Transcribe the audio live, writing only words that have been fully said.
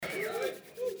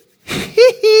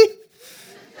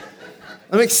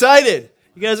I'm excited.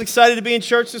 You guys excited to be in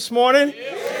church this morning?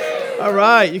 Yeah. All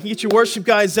right. You can get your worship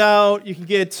guides out. You can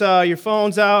get your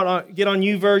phones out. Get on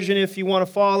YouVersion if you want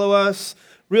to follow us.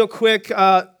 Real quick,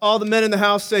 all the men in the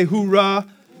house say hoorah.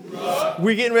 Hoorah.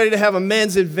 We're getting ready to have a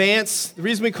men's advance. The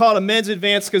reason we call it a men's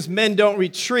advance is because men don't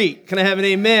retreat. Can I have an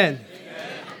amen?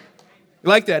 Amen. You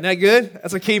like that? Isn't that good?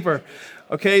 That's a keeper.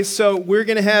 Okay, so we're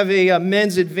going to have a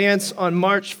men's advance on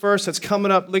March 1st. That's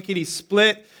coming up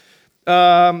lickety-split.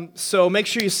 So make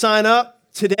sure you sign up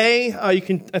today. You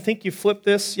can, I think you flip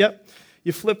this. Yep,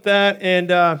 you flip that, and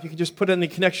you can just put it in the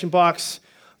connection box.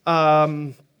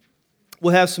 We'll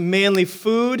have some manly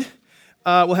food.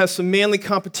 We'll have some manly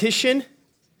competition.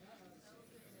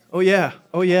 Oh yeah,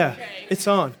 it's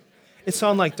on. It's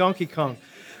on like Donkey Kong.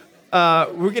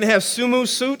 We're gonna have sumo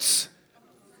suits,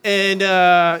 and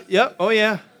yep, oh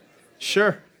yeah,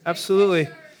 sure, absolutely.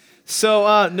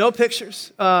 So no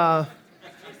pictures.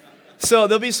 So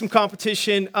there'll be some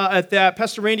competition at that.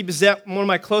 Pastor Randy Bezette, one of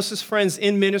my closest friends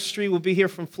in ministry, will be here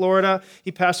from Florida.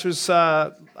 He pastors,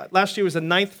 last year was the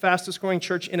 9th fastest growing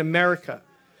church in America.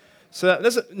 So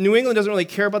New England doesn't really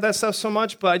care about that stuff so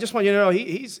much, but I just want you to know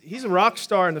he's a rock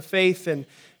star in the faith and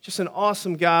just an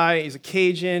awesome guy. He's a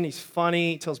Cajun. He's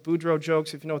funny. He tells Boudreaux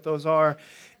jokes, if you know what those are,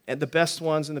 and the best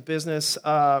ones in the business.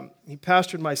 He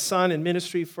pastored my son in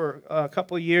ministry for a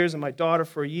couple of years and my daughter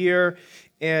for a year.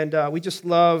 And we just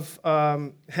love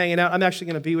hanging out. I'm actually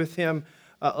going to be with him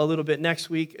a little bit next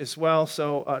week as well.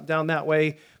 So down that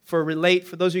way for Relate.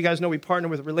 For those of you guys know, we partner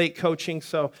with Relate Coaching.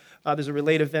 So there's a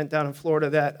Relate event down in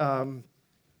Florida that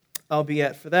I'll be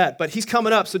at for that. But he's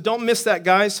coming up, so don't miss that,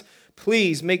 guys.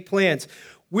 Please make plans.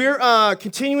 We're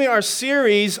continuing our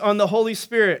series on the Holy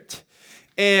Spirit.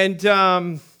 And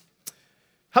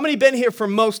how many have been here for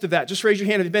most of that? Just raise your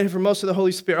hand if you've been here for most of the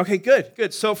Holy Spirit. Okay,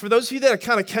 good. So for those of you that are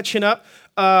kind of catching up,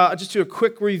 I'll just do a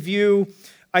quick review.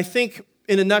 I think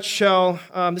in a nutshell,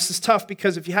 this is tough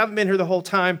because if you haven't been here the whole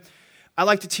time, I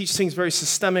like to teach things very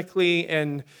systemically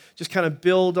and just kind of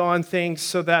build on things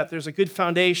so that there's a good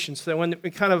foundation, so that when we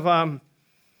kind of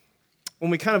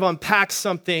unpack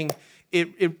something,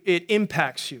 it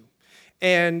impacts you.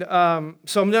 And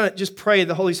so I'm going to just pray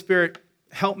the Holy Spirit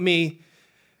help me,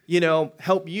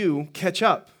 help you catch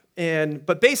up.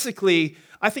 But basically,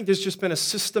 I think there's just been a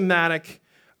systematic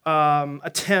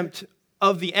attempt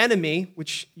of the enemy,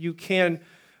 which you can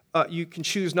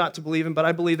choose not to believe in, but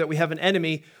I believe that we have an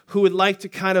enemy who would like to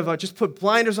kind of just put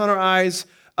blinders on our eyes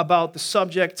about the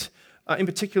subject, in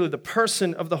particular the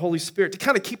person of the Holy Spirit, to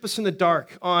kind of keep us in the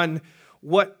dark on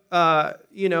what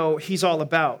he's all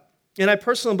about. And I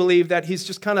personally believe that he's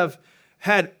just kind of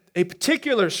had a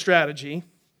particular strategy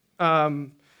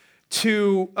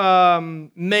to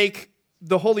make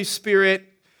the Holy Spirit,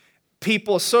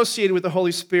 people associated with the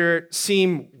Holy Spirit,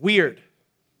 seem weird.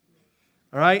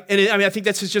 All right? And I think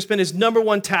that's just been his number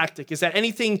one tactic, is that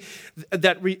anything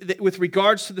that with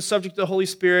regards to the subject of the Holy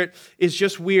Spirit is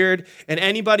just weird, and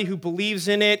anybody who believes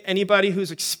in it, anybody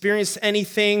who's experienced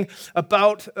anything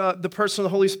about the person of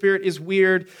the Holy Spirit is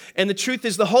weird. And the truth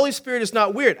is, the Holy Spirit is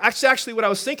not weird. That's actually what I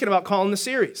was thinking about calling the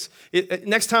series.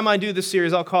 Next time I do this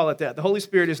series, I'll call it that. The Holy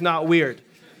Spirit is not weird.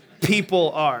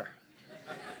 People are.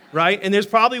 Right? And there's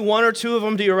probably one or two of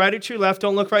them to your right or to your left.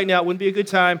 Don't look right now. It wouldn't be a good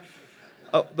time.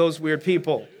 Oh, those weird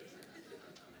people.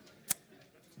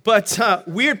 But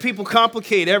weird people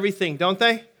complicate everything, don't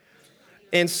they?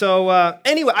 And so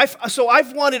anyway,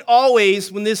 I've wanted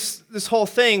always, when this whole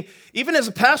thing, even as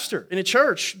a pastor in a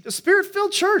church, a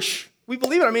Spirit-filled church, we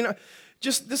believe it.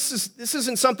 This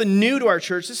isn't something new to our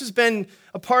church. This has been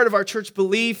a part of our church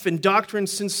belief and doctrine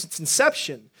since its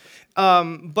inception.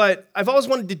 But I've always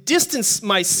wanted to distance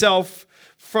myself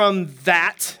from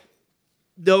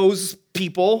those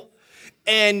people.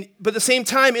 But at the same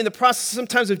time, in the process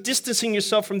sometimes of distancing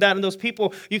yourself from that and those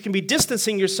people, you can be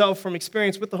distancing yourself from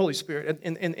experience with the Holy Spirit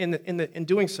in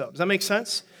doing so. Does that make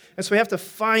sense? And so we have to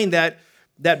find that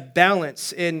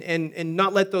balance and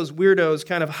not let those weirdos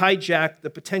kind of hijack the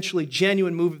potentially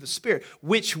genuine move of the Spirit,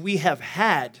 which we have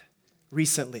had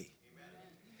recently.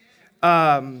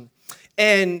 And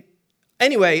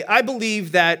anyway, I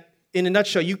believe that, in a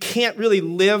nutshell, you can't really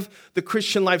live the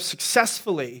Christian life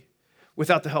successfully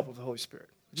without the help of the Holy Spirit.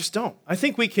 I just don't. I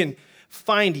think we can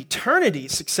find eternity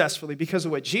successfully because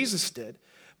of what Jesus did,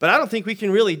 but I don't think we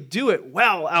can really do it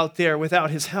well out there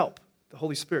without his help, the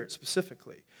Holy Spirit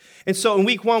specifically. And so in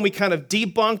week 1, we kind of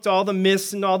debunked all the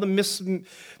myths and all the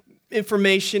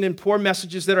misinformation and poor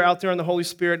messages that are out there on the Holy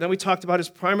Spirit. And then we talked about his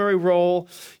primary role,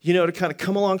 to kind of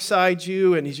come alongside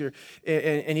you, and he's your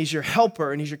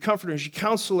helper, and he's your comforter, and he's your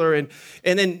counselor. And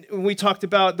then we talked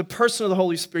about the person of the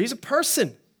Holy Spirit. He's a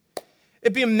person.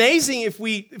 It'd be amazing if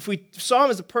we saw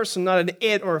him as a person, not an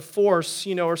it or a force,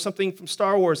 or something from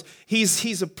Star Wars.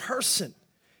 He's a person.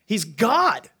 He's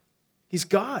God. He's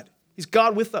God. He's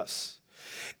God with us.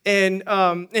 And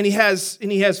he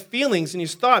has feelings and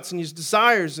his thoughts and his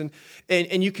desires,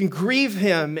 and you can grieve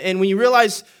him. And when you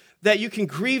realize that you can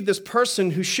grieve this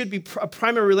person who should be a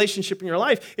primary relationship in your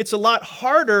life, it's a lot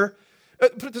harder.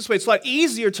 Put it this way, it's a lot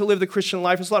easier to live the Christian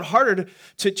life. It's a lot harder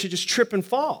to just trip and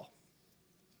fall.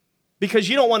 Because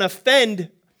you don't want to offend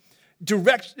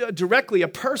directly a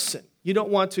person. You don't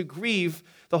want to grieve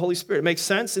the Holy Spirit. Makes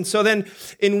sense? And so then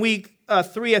in week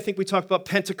 3, I think we talked about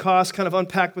Pentecost, kind of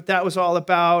unpacked what that was all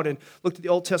about, and looked at the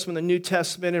Old Testament and the New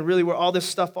Testament, and really where all this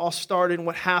stuff all started and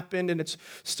what happened, and it's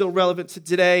still relevant to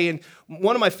today. And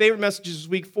one of my favorite messages is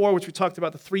week 4, which we talked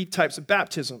about the 3 types of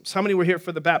baptisms. How many were here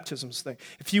for the baptisms thing?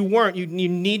 If you weren't, you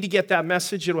need to get that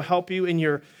message. It'll help you in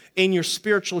your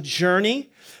spiritual journey,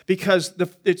 because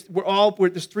there's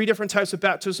 3 different types of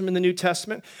baptism in the New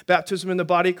Testament. Baptism in the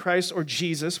body of Christ, or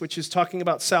Jesus, which is talking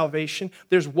about salvation.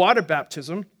 There's water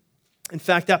baptism. In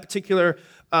fact, that particular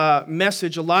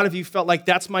message, a lot of you felt like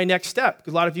that's my next step.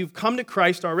 A lot of you have come to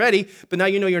Christ already, but now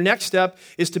you know your next step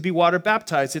is to be water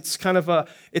baptized. It's kind of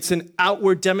it's an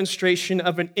outward demonstration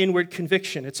of an inward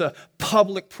conviction. It's a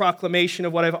public proclamation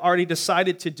of what I've already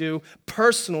decided to do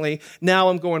personally. Now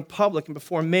I'm going public, and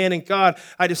before man and God,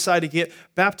 I decide to get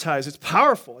baptized. It's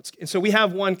powerful. And so we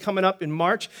have one coming up in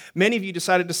March. Many of you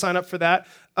decided to sign up for that.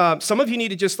 Some of you need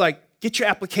to just get your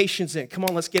applications in. Come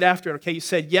on, let's get after it, okay? You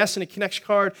said yes in a connection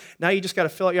card. Now you just got to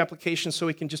fill out your application so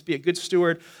we can just be a good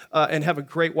steward and have a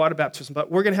great water baptism.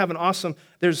 But we're going to have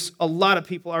there's a lot of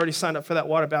people already signed up for that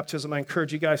water baptism. I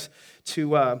encourage you guys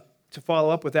to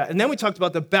follow up with that. And then we talked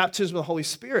about the baptism of the Holy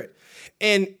Spirit.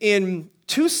 And in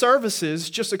 2 services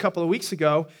just a couple of weeks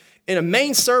ago, in a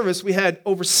main service, we had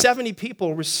over 70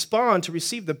 people respond to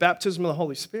receive the baptism of the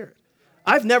Holy Spirit.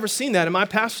 I've never seen that in my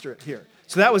pastorate here.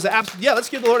 So that was let's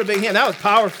give the Lord a big hand. That was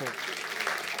powerful.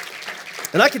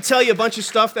 And I could tell you a bunch of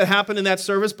stuff that happened in that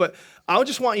service, but I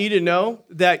just want you to know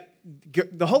that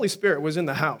the Holy Spirit was in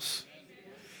the house.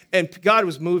 And God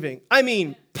was moving. I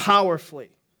mean, powerfully.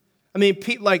 I mean,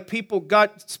 people, God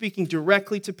speaking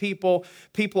directly to people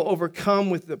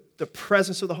overcome with the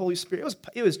presence of the Holy Spirit.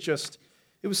 It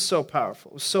was so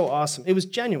powerful. It was so awesome. It was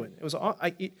genuine.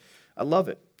 I love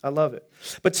it. I love it.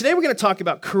 But today we're going to talk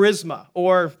about charisma,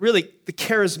 or really the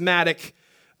charismatic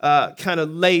kind of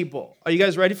label. Are you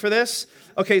guys ready for this?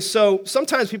 Okay, so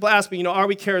sometimes people ask me, are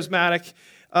we charismatic?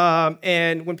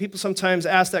 And when people sometimes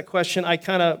ask that question, I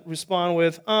kind of respond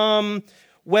with,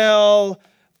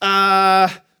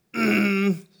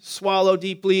 swallow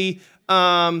deeply,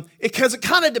 because it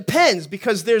kind of depends,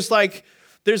 because there's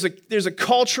a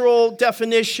cultural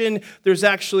definition, there's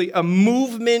actually a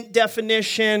movement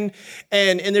definition,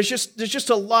 and there's just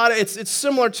a lot of, it's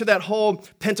similar to that whole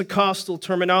Pentecostal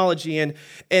terminology, and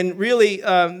really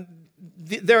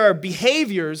there are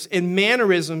behaviors and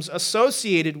mannerisms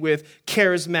associated with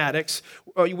charismatics,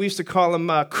 or we used to call them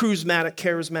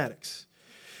charismatics,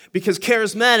 because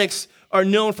charismatics are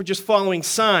known for just following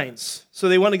signs, so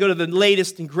they want to go to the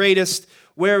latest and greatest,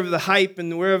 wherever the hype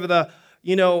and wherever the,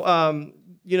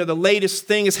 the latest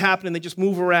thing is happening, they just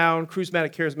move around.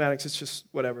 Charismatics, it's just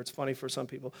whatever. It's funny for some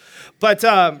people. But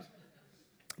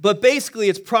basically,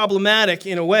 it's problematic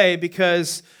in a way,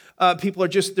 because people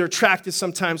they're attracted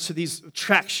sometimes to these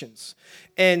attractions.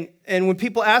 And when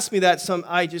people ask me that,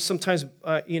 I just sometimes,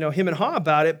 him and haw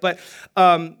about it. But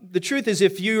the truth is,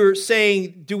 if you're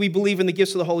saying, do we believe in the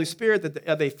gifts of the Holy Spirit?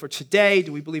 Are they for today?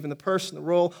 Do we believe in the person, the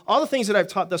role? All the things that I've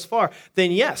taught thus far,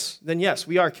 then yes,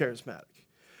 we are charismatic.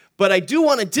 But I do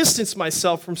want to distance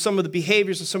myself from some of the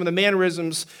behaviors and some of the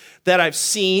mannerisms that I've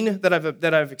seen, that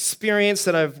I've experienced,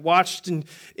 that I've watched in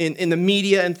the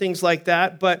media and things like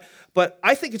that. But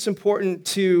I think it's important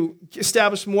to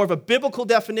establish more of a biblical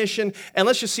definition, and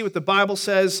let's just see what the Bible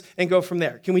says and go from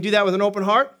there. Can we do that with an open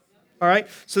heart? All right?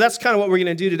 So that's kind of what we're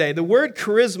going to do today. The word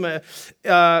charisma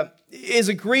is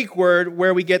a Greek word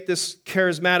where we get this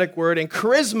charismatic word, and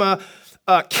charisma,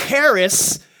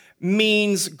 charis,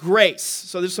 means grace.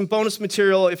 So there's some bonus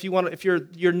material if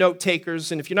you're note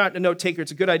takers, and if you're not a note taker,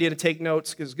 it's a good idea to take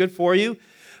notes because it's good for you.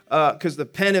 Because the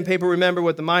pen and paper remember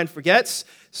what the mind forgets.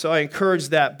 So I encourage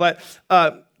that. But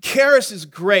charis is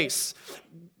grace.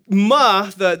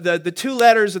 Ma, the 2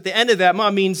 letters at the end of that,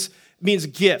 ma means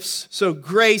gifts. So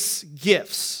grace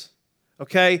gifts.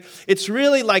 Okay, it's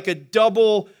really like a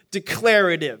double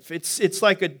declarative. It's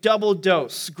like a double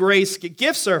dose. Grace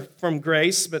gifts are from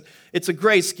grace, but it's a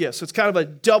grace gift. So it's kind of a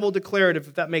double declarative,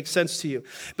 if that makes sense to you.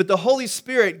 But the Holy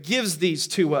Spirit gives these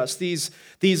to us, these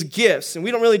gifts, and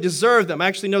we don't really deserve them. I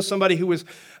actually know somebody who was,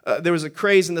 there was a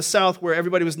craze in the South where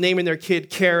everybody was naming their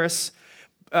kid Karis,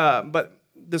 but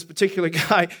this particular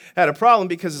guy had a problem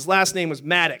because his last name was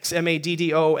Maddox,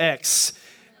 Maddox.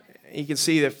 You can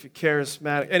see that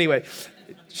charismatic. Anyway,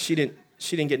 she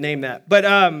didn't get named that. But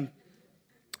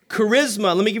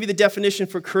charisma, let me give you the definition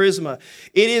for charisma.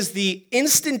 It is the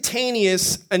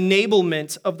instantaneous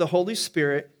enablement of the Holy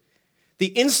Spirit, the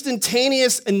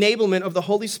instantaneous enablement of the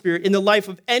Holy Spirit in the life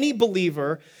of any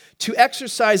believer to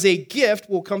exercise a gift,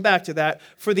 we'll come back to that,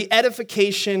 for the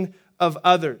edification of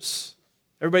others.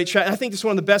 Everybody try. I think this is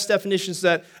one of the best definitions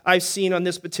that I've seen on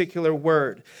this particular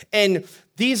word. And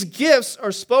these gifts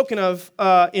are spoken of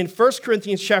in 1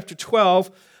 Corinthians chapter 12.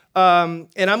 And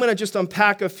I'm going to just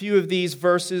unpack a few of these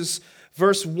verses,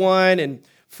 verse 1 and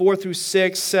 4 through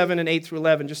 6, 7 and 8 through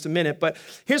 11, just a minute. But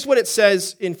here's what it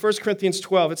says in 1 Corinthians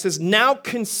 12. It says, now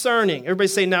concerning. Everybody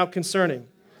say now concerning.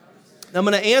 Now I'm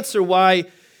going to answer why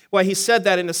he said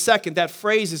that in a second. That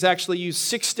phrase is actually used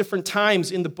 6 different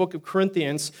times in the book of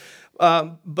Corinthians.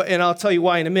 And I'll tell you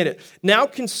why in a minute. Now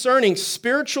concerning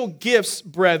spiritual gifts,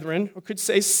 brethren, or could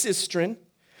say sistren,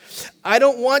 I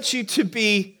don't want you to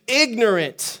be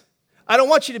ignorant. I don't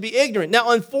want you to be ignorant. Now,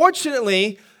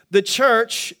 unfortunately, the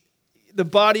church, the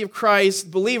body of Christ,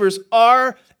 believers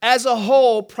are, as a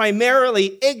whole,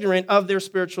 primarily ignorant of their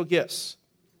spiritual gifts.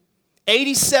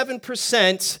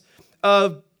 87%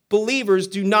 of believers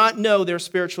do not know their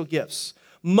spiritual gifts.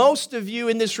 Most of you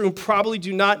in this room probably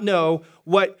do not know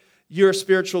what your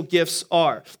spiritual gifts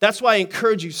are. That's why I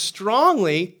encourage you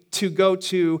strongly to go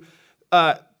to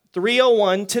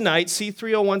 301 tonight,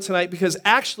 C301 tonight, because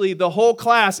actually the whole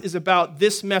class is about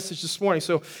this message this morning.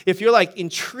 So if you're like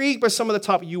intrigued by some of the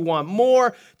topic, you want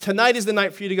more, tonight is the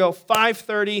night for you to go,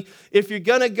 5:30. If you're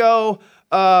going to go,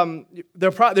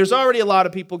 there's already a lot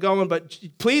of people going, but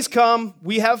please come.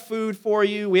 We have food for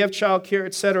you. We have childcare,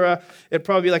 etc. It'd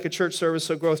probably be like a church service,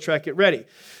 so Growth Track, get ready.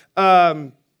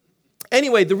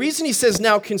 Anyway, the reason he says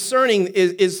now concerning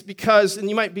is because, and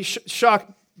you might be shocked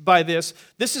by this,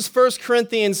 this is 1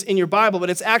 Corinthians in your Bible, but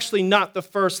it's actually not the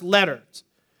first letter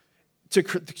to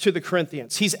the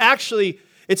Corinthians. It's actually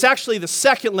the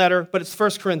second letter, but it's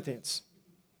 1 Corinthians.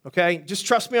 Okay? Just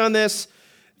trust me on this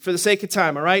for the sake of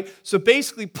time, all right? So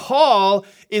basically, Paul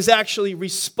is actually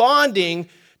responding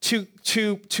to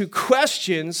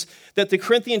questions that the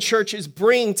Corinthian church is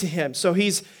bringing to him. So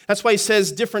that's why he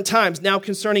says different times, now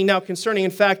concerning. In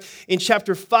fact, in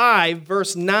chapter 5,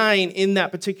 verse 9 in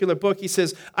that particular book, he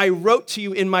says, I wrote to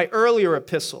you in my earlier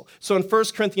epistle. So in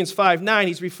 1 Corinthians 5:9,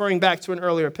 he's referring back to an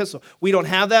earlier epistle. We don't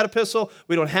have that epistle.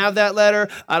 We don't have that letter.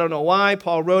 I don't know why.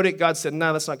 Paul wrote it. God said,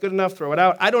 no, that's not good enough. Throw it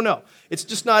out. I don't know. It's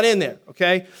just not in there,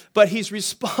 okay? But he's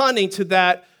responding to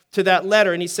that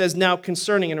letter, and he says, now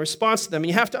concerning, in response to them. And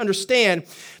you have to understand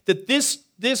that this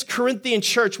Corinthian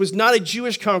church was not a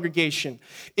Jewish congregation.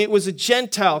 It was a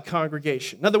Gentile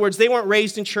congregation. In other words, they weren't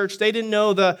raised in church. They didn't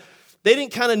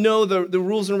kind of know the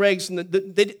rules and regs, and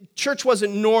the church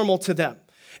wasn't normal to them.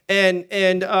 And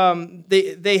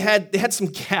they had some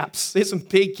gaps. They had some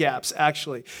big gaps,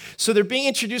 actually. So they're being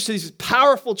introduced to these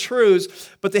powerful truths,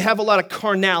 but they have a lot of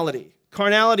carnality.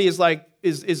 Carnality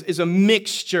is a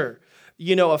mixture,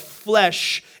 of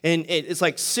flesh, and it's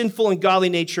like sinful and godly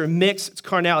nature mix. It's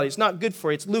carnality. It's not good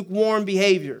for you. It's lukewarm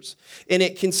behaviors, and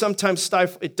it can sometimes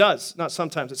stifle. It does, not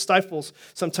sometimes. It stifles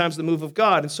sometimes the move of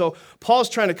God. And so Paul's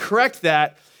trying to correct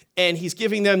that, and he's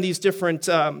giving them these different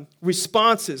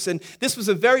responses. And this was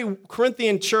a very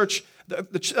Corinthian church.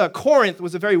 Corinth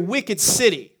was a very wicked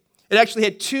city. It actually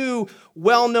had 2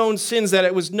 well-known sins that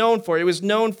it was known for. It was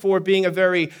known for being a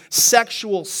very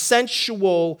sexual,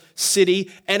 sensual city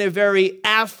and a very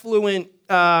affluent,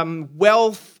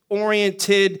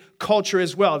 wealth-oriented culture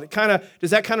as well.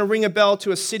 Does that kind of ring a bell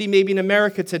to a city maybe in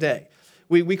America today?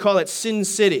 We call it Sin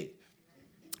City.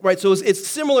 Right, so it's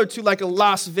similar to like a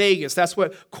Las Vegas. That's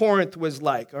what Corinth was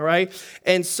like, all right?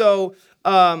 And so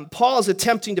Paul is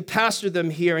attempting to pastor them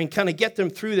here and kind of get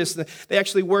them through this. They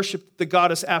actually worship the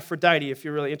goddess Aphrodite, if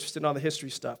you're really interested in all the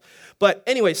history stuff. But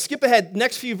anyway, skip ahead,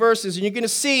 next few verses, and you're going to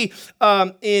see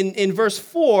in verse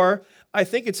 4, I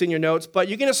think it's in your notes, but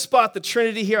you're going to spot the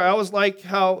Trinity here. I always like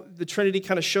how the Trinity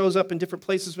kind of shows up in different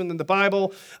places within the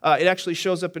Bible. It actually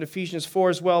shows up in Ephesians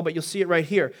 4 as well, but you'll see it right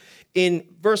here. In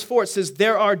verse 4, it says,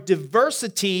 there are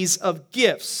diversities of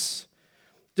gifts.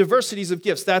 Diversities of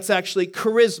gifts. That's actually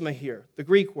charisma here, the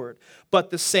Greek word. But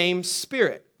the same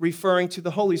Spirit. referring to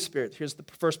the Holy Spirit. Here's the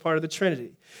first part of the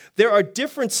Trinity. There are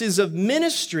differences of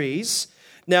ministries.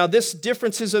 Now, this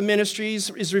differences of ministries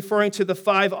is referring to the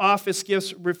 5 office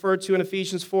gifts referred to in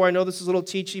Ephesians 4. I know this is a little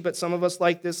teachy, but some of us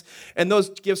like this. And those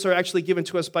gifts are actually given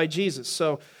to us by Jesus.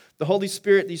 So the Holy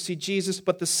Spirit, you see Jesus,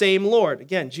 but the same Lord.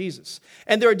 Again, Jesus.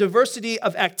 And there are diversity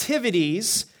of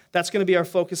activities. That's going to be our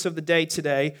focus of the day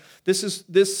today.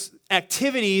 This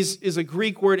activities is a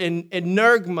Greek word,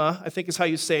 energma, I think is how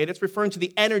you say it. It's referring to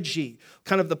the energy,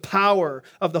 kind of the power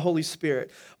of the Holy Spirit.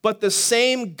 But the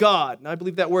same God, and I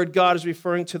believe that word God is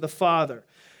referring to the Father,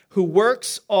 who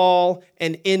works all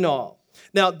and in all.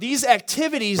 Now, these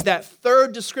activities, that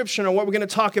third description, are what we're going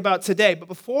to talk about today. But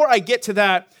before I get to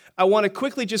that, I want to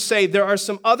quickly just say there are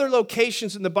some other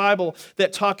locations in the Bible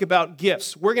that talk about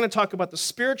gifts. We're going to talk about the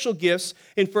spiritual gifts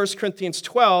in 1 Corinthians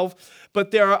 12,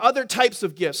 but there are other types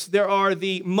of gifts. There are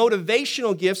the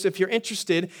motivational gifts, if you're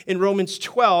interested, in Romans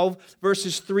 12,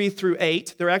 verses 3 through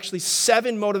 8. There are actually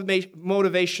 7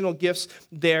 motivational gifts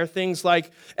there, things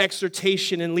like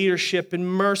exhortation and leadership and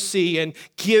mercy and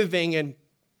giving, and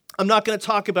I'm not going to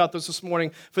talk about those this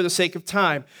morning for the sake of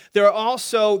time. There are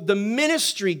also the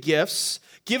ministry gifts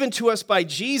given to us by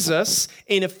Jesus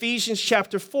in Ephesians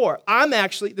chapter 4.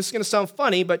 This is going to sound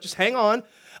funny, but just hang on.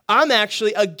 I'm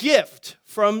actually a gift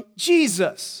from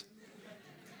Jesus.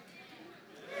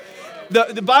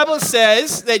 The Bible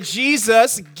says that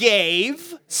Jesus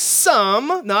gave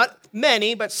some, not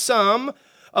many, but some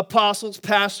apostles,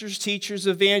 pastors, teachers,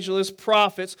 evangelists,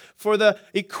 prophets for the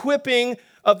equipping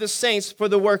of the saints for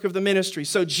the work of the ministry.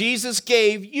 So Jesus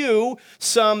gave you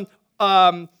some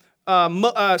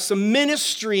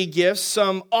ministry gifts,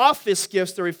 some office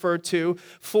gifts they're referred to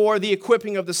for the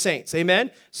equipping of the saints.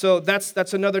 Amen? So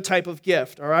that's another type of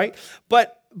gift, all right?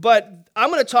 But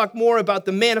I'm going to talk more about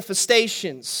the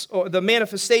manifestations or the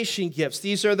manifestation gifts.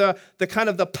 These are the kind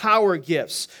of the power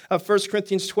gifts of 1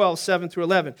 Corinthians 12, 7 through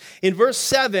 11. In verse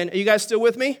 7, are you guys still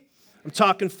with me? I'm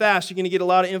talking fast. You're going to get a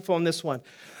lot of info on this one.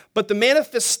 But the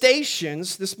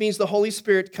manifestations, this means the Holy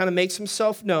Spirit kind of makes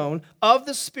himself known, of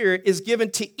the Spirit is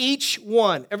given to each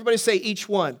one. Everybody say each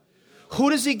one. Who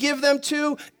does he give them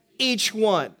to? Each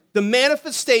one. The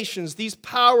manifestations, these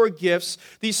power gifts,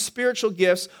 these spiritual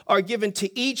gifts are given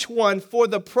to each one for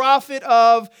the profit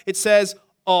of, it says,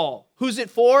 all. Who's it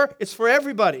for? It's for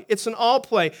everybody. It's an all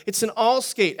play. It's an all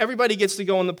skate. Everybody gets to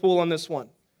go in the pool on this one.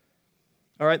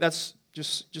 All right, that's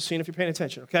just seeing if you're paying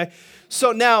attention, okay?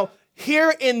 So now,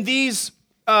 here in these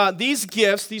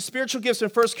gifts, these spiritual gifts in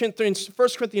 1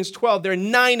 Corinthians 12, there are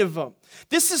 9 of them.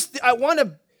 I want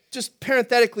to just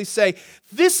parenthetically say,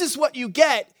 this is what you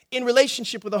get in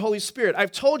relationship with the Holy Spirit.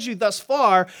 I've told you thus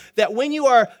far that when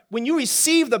you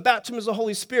receive the baptism of the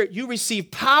Holy Spirit, you receive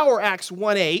power, Acts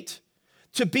 1:8,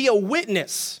 to be a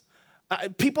witness.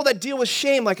 People that deal with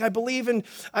shame, like I believe in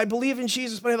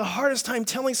Jesus, but I have the hardest time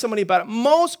telling somebody about it.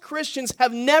 Most Christians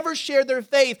have never shared their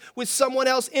faith with someone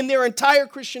else in their entire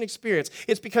Christian experience.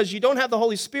 It's because you don't have the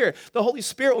Holy Spirit. The Holy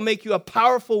Spirit will make you a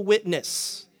powerful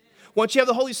witness. Once you have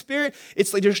the Holy Spirit,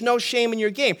 it's like there's no shame in your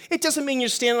game. It doesn't mean you're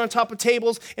standing on top of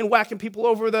tables and whacking people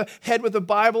over the head with the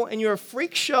Bible and you're a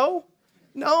freak show.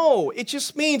 No, it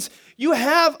just means you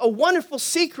have a wonderful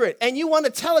secret and you want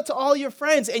to tell it to all your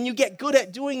friends and you get good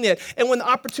at doing that. And when the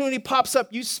opportunity pops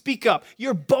up, you speak up.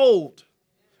 You're bold.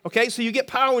 Okay, so you get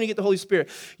power when you get the Holy Spirit.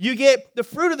 You get the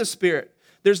fruit of the Spirit.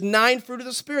 There's 9 fruit of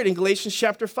the Spirit in Galatians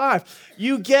chapter 5.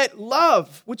 You get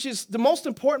love, which is the most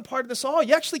important part of this all.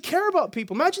 You actually care about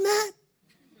people. Imagine that.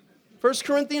 1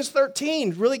 Corinthians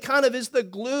 13 really kind of is the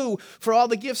glue for all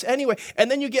the gifts anyway.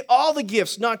 And then you get all the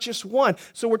gifts, not just one.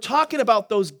 So we're talking about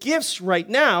those gifts right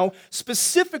now,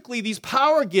 specifically these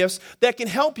power gifts that can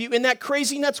help you in that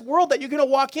crazy nuts world that you're going to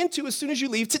walk into as soon as you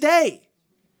leave today.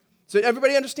 So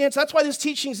everybody understands? That's why this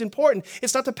teaching is important.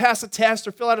 It's not to pass a test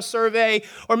or fill out a survey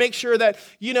or make sure that,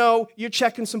 you're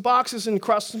checking some boxes and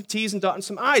crossing some T's and dotting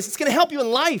some I's. It's going to help you in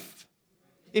life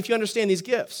if you understand these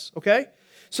gifts, okay?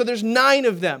 So there's 9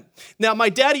 of them. Now, my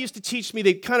daddy used to teach me,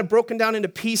 they kind of broken down into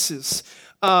pieces.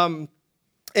 And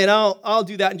I'll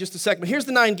do that in just a second. But here's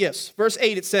the 9 gifts. Verse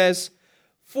 8, it says,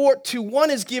 "For to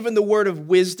one is given the word of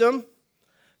wisdom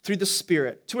through the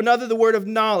Spirit. To another, the word of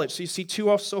knowledge." So you see 2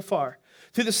 off so far.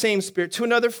 "Through the same Spirit. To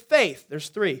another, faith." There's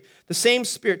 3. "The same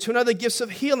Spirit." To another, gifts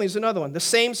of healing is another one. "The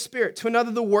same Spirit." To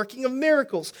another, the working of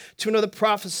miracles. To another,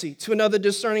 prophecy. To another,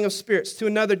 discerning of spirits. To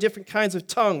another, different kinds of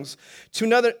tongues. To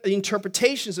another,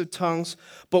 interpretations of tongues.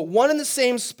 But one and the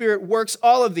same Spirit works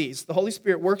all of these. The Holy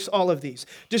Spirit works all of these,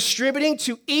 distributing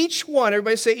to each one,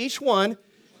 everybody say each one,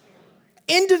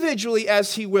 individually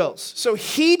as he wills. So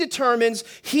he determines,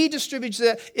 he distributes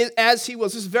it as he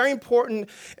wills. This is very important.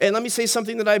 And let me say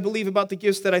something that I believe about the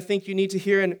gifts that I think you need to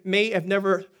hear and may have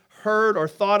never heard or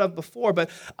thought of before. But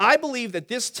I believe that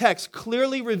this text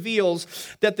clearly reveals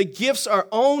that the gifts are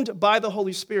owned by the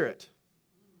Holy Spirit.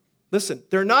 Listen,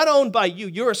 they're not owned by you.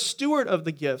 You're a steward of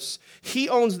the gifts. He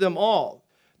owns them all.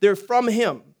 They're from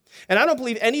him. And I don't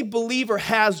believe any believer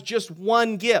has just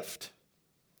one gift.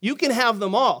 You can have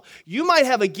them all. You might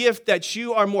have a gift that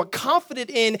you are more confident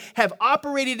in, have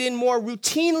operated in more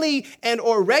routinely and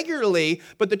or regularly,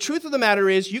 but the truth of the matter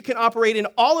is you can operate in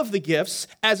all of the gifts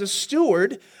as a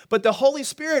steward, but the Holy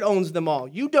Spirit owns them all.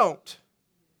 You don't.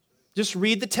 Just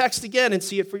read the text again and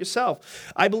see it for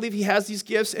yourself. I believe he has these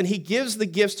gifts, and he gives the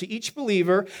gifts to each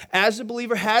believer as the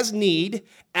believer has need,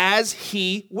 as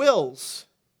he wills.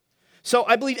 So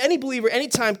I believe any believer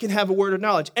anytime can have a word of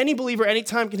knowledge. Any believer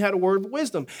anytime can have a word of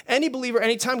wisdom. Any believer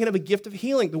anytime can have a gift of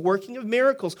healing, the working of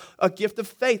miracles, a gift of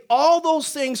faith. All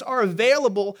those things are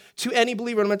available to any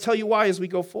believer, and I'm going to tell you why as we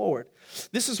go forward.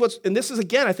 This is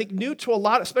again, I think, new to a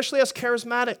lot, especially us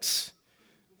charismatics.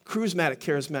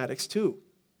 Charismatics too.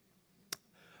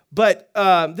 But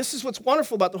this is what's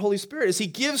wonderful about the Holy Spirit, is he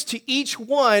gives to each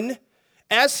one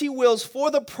as he wills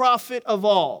for the profit of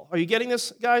all. Are you getting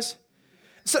this, guys?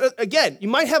 So again, you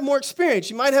might have more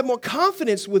experience, you might have more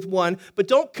confidence with one, but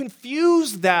don't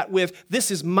confuse that with,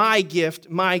 this is my gift,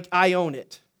 I own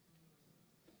it.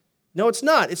 No, it's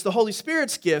not. It's the Holy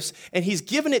Spirit's gifts, and he's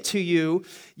given it to you.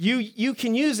 You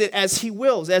can use it as he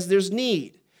wills, as there's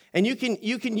need. And you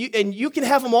can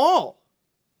have them all.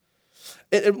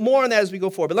 More on that as we go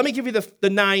forward. But let me give you the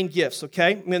 9 gifts,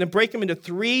 okay? I'm going to break them into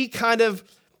 3 kind of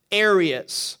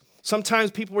areas. Sometimes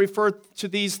people refer to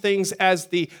these things as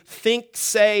the think,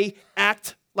 say,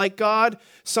 act like God.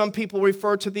 Some people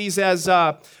refer to these as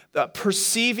the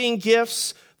perceiving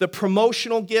gifts, the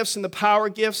promotional gifts, and the power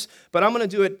gifts. But I'm going to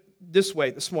do it this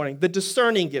way this morning. The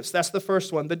discerning gifts, that's the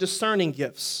first one, the discerning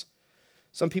gifts.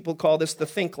 Some people call this the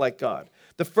think like God.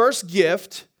 The first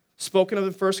gift, spoken of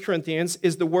in 1 Corinthians,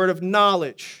 is the word of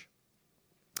knowledge.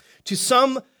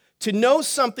 To know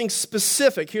something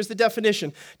specific, here's the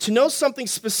definition, to know something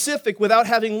specific without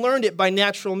having learned it by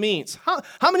natural means.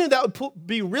 How many of that would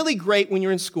be really great when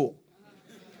you're in school?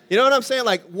 You know what I'm saying?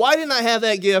 Like, why didn't I have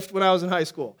that gift when I was in high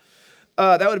school?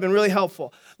 That would have been really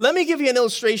helpful. Let me give you an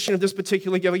illustration of this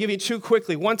particular gift. I'll give you 2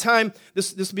 quickly. One time,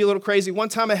 this will be a little crazy. One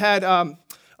time I had a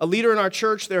leader in our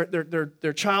church,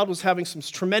 their child was having some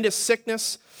tremendous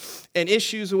sickness and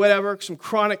issues or whatever, some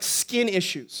chronic skin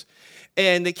issues.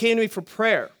 And they came to me for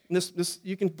prayer. And this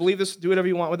you can believe this, do whatever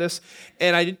you want with this.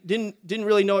 And I didn't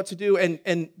really know what to do.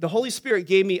 And the Holy Spirit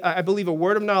gave me, I believe, a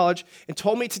word of knowledge and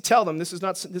told me to tell them, this is,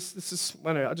 I'll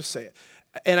just say it.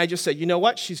 And I just said, you know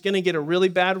what? She's going to get a really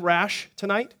bad rash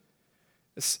tonight.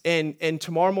 And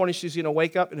tomorrow morning she's going to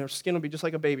wake up and her skin will be just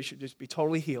like a baby. She'll just be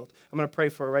totally healed. I'm going to pray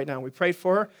for her right now. And we prayed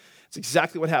for her. It's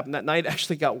exactly what happened. That night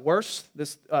actually got worse.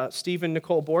 This Steve and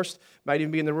Nicole Borst might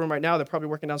even be in the room right now. They're probably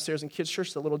working downstairs in kids'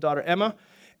 church, the little daughter Emma.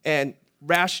 And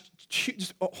rash,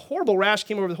 just a horrible rash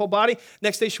came over the whole body.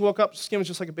 Next day she woke up, skin was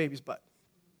just like a baby's butt.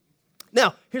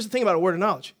 Now, here's the thing about a word of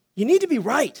knowledge. You need to be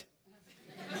right.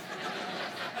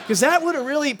 Because that would have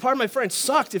really, pardon my French,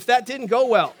 sucked if that didn't go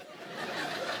well.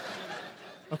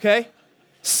 Okay?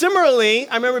 Similarly,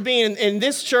 I remember being in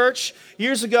this church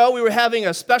years ago. We were having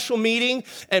a special meeting,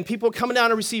 and people were coming down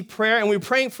to receive prayer, and we were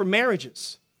praying for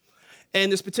marriages. And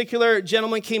this particular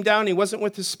gentleman came down, and he wasn't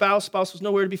with his spouse. Spouse was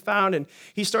nowhere to be found, and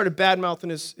he started bad-mouthing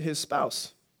his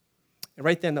spouse. And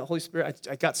right then, the Holy Spirit,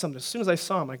 I got something. As soon as I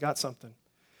saw him, I got something.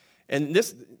 And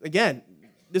this, again,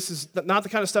 this is not the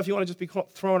kind of stuff you want to just be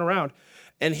throwing around.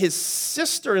 And his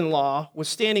sister-in-law was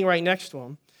standing right next to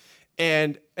him,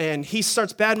 and he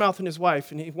starts bad-mouthing his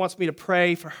wife, and he wants me to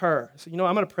pray for her. I said, I'm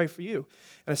going to pray for you.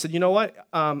 And I said, you know what?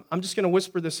 I'm just going to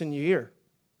whisper this in your ear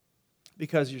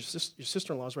because your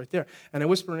sister-in-law is right there. And I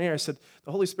whispered in her ear, I said,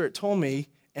 the Holy Spirit told me,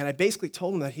 and I basically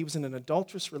told him that he was in an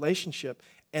adulterous relationship,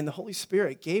 and the Holy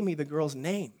Spirit gave me the girl's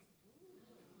name.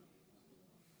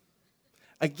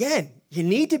 Again, you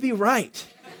need to be right.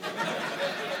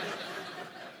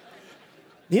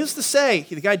 Needless to say,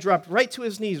 the guy dropped right to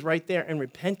his knees right there and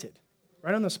repented,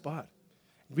 right on the spot.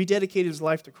 Rededicated his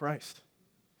life to Christ.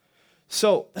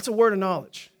 So that's a word of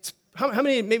knowledge. How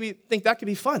many maybe think that could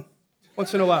be fun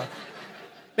once in a while?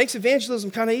 Makes evangelism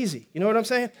kind of easy. You know what I'm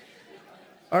saying?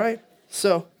 All right?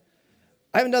 So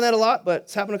I haven't done that a lot, but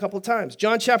it's happened a couple of times.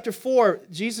 John chapter 4,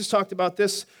 Jesus talked about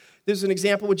this. There's an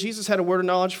example where Jesus had a word of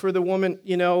knowledge for the woman,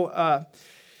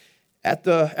 at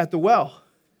the well.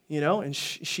 And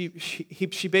she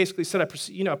basically said, I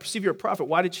perceive you're a prophet.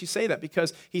 Why did she say that?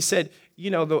 Because he said,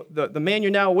 the man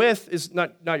you're now with is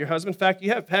not your husband. In fact,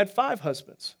 you have had 5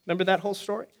 husbands. Remember that whole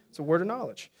story? It's a word of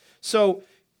knowledge. So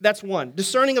that's one.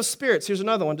 Discerning of spirits. Here's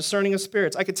another one, discerning of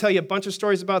spirits. I could tell you a bunch of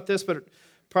stories about this, but it'd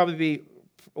probably be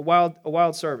a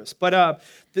wild service. But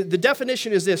the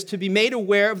definition is this: to be made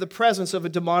aware of the presence of a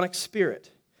demonic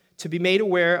spirit. To be made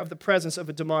aware of the presence of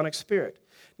a demonic spirit.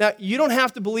 Now, you don't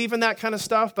have to believe in that kind of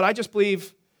stuff, but I just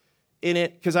believe in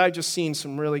it because I've just seen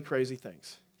some really crazy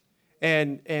things.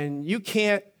 And you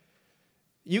can't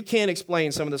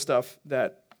explain some of the stuff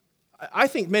that I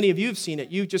think many of you have seen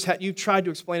it. You've tried to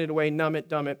explain it away, numb it,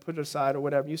 dumb it, put it aside, or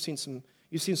whatever. You've seen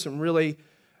some really,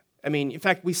 in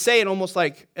fact, we say it almost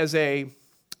like as a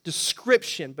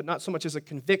description, but not so much as a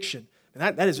conviction.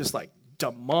 And that is just like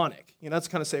demonic. That's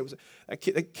kind of say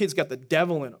that kid's got the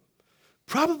devil in him.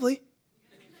 Probably.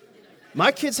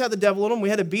 My kids had the devil in them. We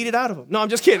had to beat it out of them. No, I'm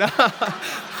just kidding.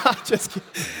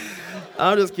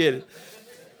 I'm just kidding.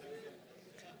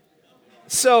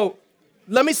 So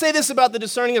let me say this about the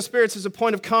discerning of spirits as a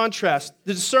point of contrast.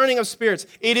 The discerning of spirits,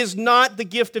 it is not the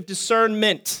gift of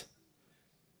discernment.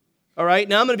 All right?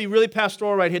 Now I'm going to be really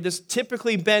pastoral right here. This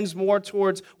typically bends more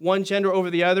towards one gender over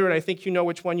the other, and I think you know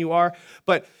which one you are.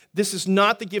 But this is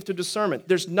not the gift of discernment.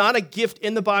 There's not a gift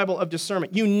in the Bible of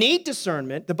discernment. You need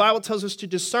discernment. The Bible tells us to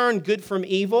discern good from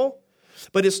evil,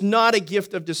 but it's not a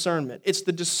gift of discernment. It's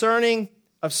the discerning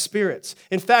of spirits.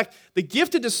 In fact, the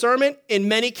gift of discernment, in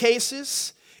many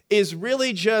cases, is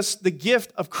really just the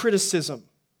gift of criticism.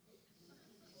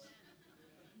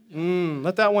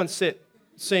 Let that one sink.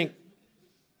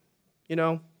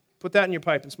 Put that in your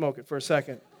pipe and smoke it for a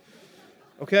second.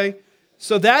 Okay?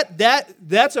 So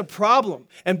that's a problem.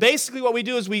 And basically what we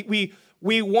do is we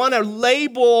want to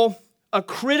label a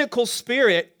critical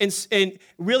spirit, and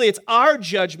really it's our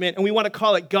judgment, and we want to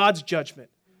call it God's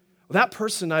judgment. Well, that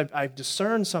person, I've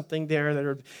discerned something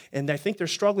there, and I think they're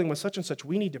struggling with such and such.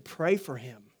 We need to pray for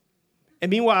him. And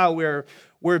meanwhile,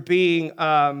 we're being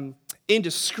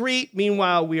indiscreet.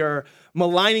 Meanwhile, we are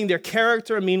maligning their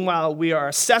character. Meanwhile, we are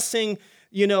assessing,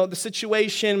 the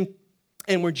situation,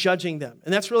 and we're judging them.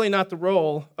 And that's really not the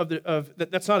role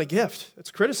that's not a gift. It's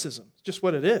criticism. It's just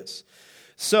what it is.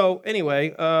 So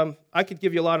anyway, I could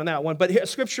give you a lot on that one. But here,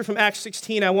 scripture from Acts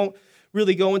 16, I won't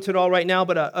really go into it all right now,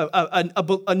 but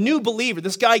a new believer,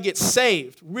 this guy gets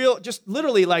saved. Just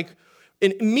literally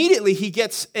and immediately he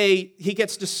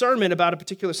gets discernment about a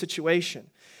particular situation.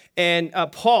 And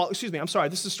this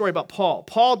is a story about Paul.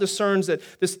 Paul discerns that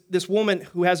this woman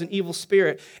who has an evil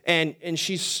spirit, and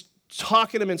she's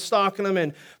talking him and stalking him,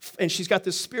 and she's got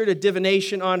this spirit of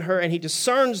divination on her, and he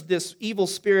discerns this evil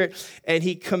spirit, and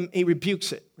he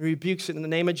rebukes it. He rebukes it in the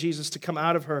name of Jesus to come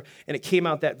out of her, and it came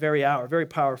out that very hour. Very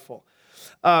powerful.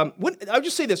 I'll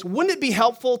just say this. Wouldn't it be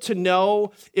helpful to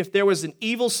know if there was an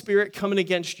evil spirit coming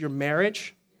against your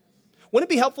marriage? Wouldn't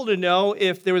it be helpful to know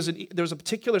if there was a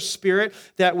particular spirit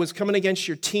that was coming against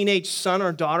your teenage son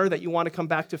or daughter that you want to come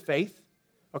back to faith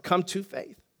or come to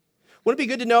faith? Wouldn't it be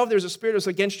good to know if there's a spirit that's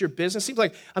against your business? Seems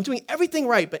like I'm doing everything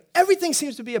right, but everything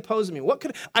seems to be opposing me.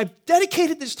 I've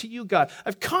dedicated this to you, God.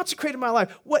 I've consecrated my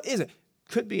life. What is it?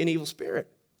 Could be an evil spirit,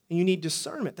 and you need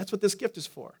discernment. That's what this gift is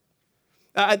for.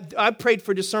 I prayed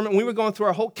for discernment when we were going through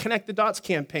our whole Connect the Dots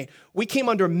campaign. We came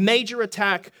under major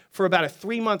attack for about a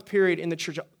 3-month period in the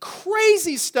church.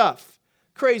 Crazy stuff.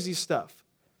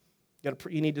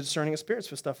 You need discerning of spirits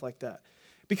for stuff like that.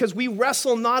 Because we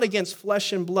wrestle not against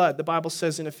flesh and blood, the Bible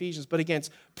says in Ephesians, but against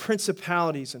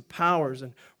principalities and powers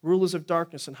and rulers of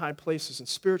darkness and high places and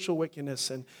spiritual wickedness.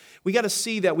 And we got to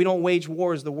see that we don't wage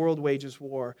war as the world wages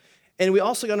war. And we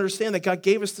also got to understand that God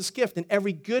gave us this gift, and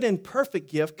every good and perfect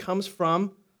gift comes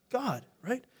from God,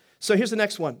 right? So here's the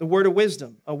next one, the word of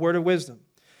wisdom, a word of wisdom.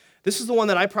 This is the one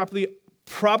that I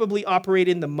probably operate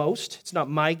in the most. It's not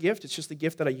my gift, it's just the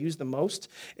gift that I use the most.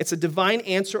 It's a divine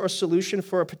answer or solution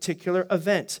for a particular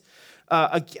event.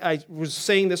 I was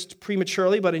saying this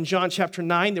prematurely, but in John chapter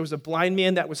 9, there was a blind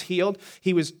man that was healed.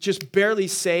 He was just barely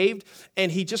saved,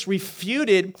 and he just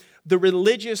refuted the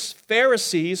religious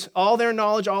Pharisees, all their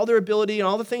knowledge, all their ability, and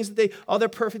all the things all their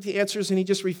perfect answers, and he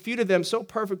just refuted them so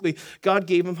perfectly, God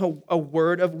gave him a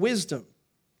word of wisdom.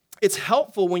 It's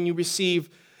helpful when you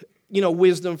receive,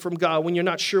 wisdom from God, when you're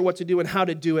not sure what to do and how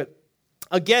to do it.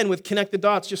 Again, with Connect the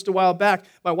Dots just a while back,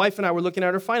 my wife and I were looking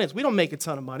at our finance. We don't make a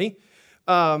ton of money,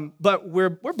 but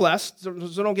we're blessed, so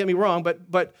don't get me wrong,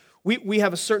 but we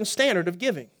have a certain standard of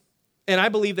giving. And I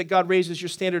believe that God raises your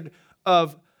standard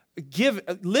of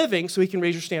living so he can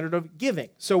raise your standard of giving.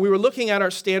 So we were looking at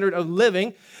our standard of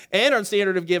living and our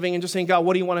standard of giving and just saying, God,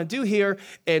 what do you want to do here?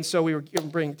 And so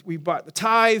we bought the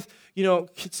tithe,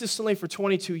 consistently for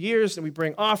 22 years, and we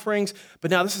bring offerings.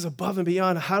 But now this is above and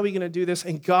beyond. How are we going to do this?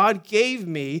 And God gave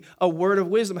me a word of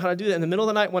wisdom how to do that. In the middle of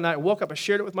the night, one night, I woke up, I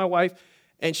shared it with my wife,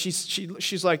 and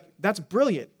she's like, that's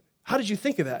brilliant. How did you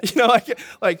think of that?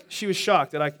 Like she was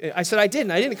shocked that I said I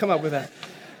didn't come up with that.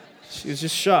 She was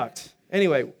just shocked.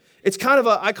 Anyway, it's kind of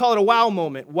I call it a wow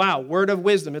moment. Wow, word of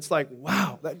wisdom. It's like,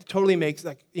 wow, that totally makes,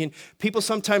 people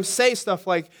sometimes say stuff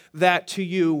like that to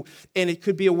you, and it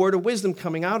could be a word of wisdom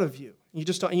coming out of you. You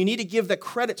just don't, and you need to give that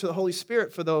credit to the Holy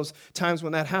Spirit for those times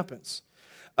when that happens.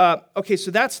 Okay, so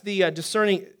that's the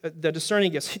discerning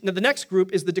gifts. Now, the next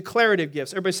group is the declarative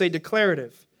gifts. Everybody say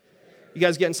declarative. You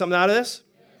guys getting something out of this?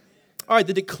 All right,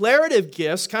 the declarative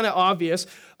gifts, kind of obvious.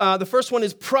 The first one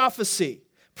is prophecy.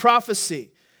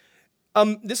 Prophecy.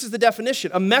 This is the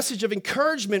definition. A message of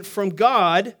encouragement from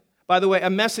God. By the way, a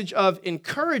message of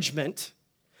encouragement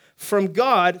from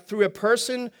God through a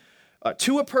person,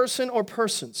 to a person or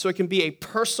persons. So it can be a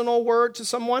personal word to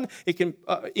someone. It can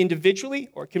individually,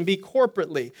 or it can be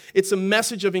corporately. It's a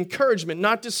message of encouragement,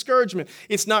 not discouragement.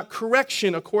 It's not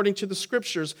correction according to the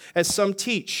scriptures, as some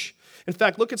teach. In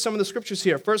fact, look at some of the scriptures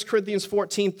here. 1 Corinthians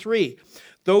 14:3.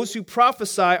 Those who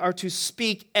prophesy are to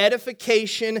speak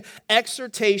edification,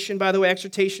 exhortation. By the way,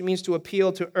 exhortation means to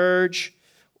appeal, to urge.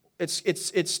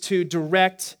 It's to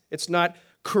direct. It's not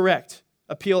correct.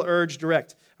 Appeal, urge,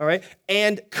 direct. All right?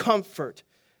 And comfort.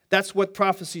 That's what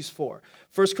prophecy's for.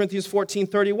 1 Corinthians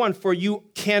 14:31. For you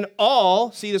can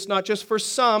all, see, it's not just for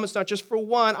some, it's not just for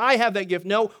one. I have that gift.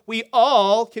 No, we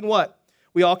all can what?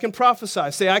 We all can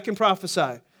prophesy. Say, I can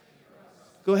prophesy.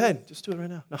 Go ahead. Just do it right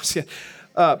now. No, just kidding.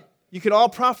 You can all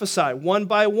prophesy one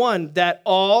by one, that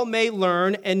all may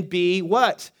learn and be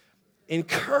what?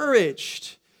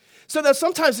 Encouraged. So that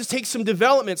sometimes this takes some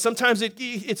development. Sometimes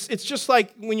it's just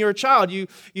like when you're a child. You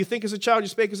think as a child, you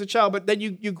speak as a child, but then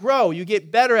you grow. You get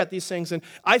better at these things. And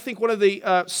I think one of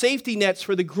the safety nets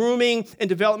for the grooming and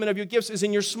development of your gifts is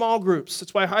in your small groups.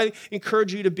 That's why I highly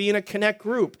encourage you to be in a connect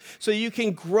group so you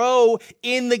can grow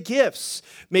in the gifts.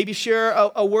 Maybe share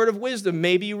a word of wisdom.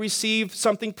 Maybe you receive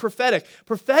something prophetic.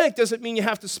 Prophetic doesn't mean you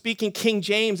have to speak in King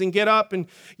James and get up and,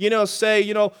 say,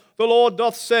 the Lord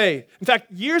doth say. In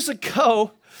fact, years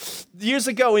ago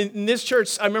in this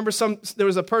church, I remember there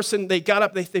was a person, they got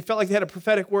up, they felt like they had a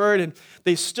prophetic word, and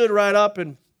they stood right up,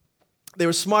 and they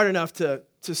were smart enough to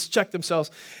check themselves,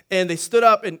 and they stood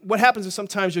up, and what happens is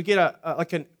sometimes you'll get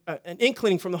an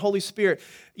inkling from the Holy Spirit,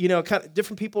 kind of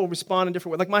different people respond in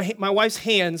different ways. Like my wife's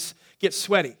hands get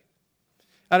sweaty.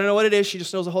 I don't know what it is, she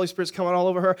just knows the Holy Spirit's coming all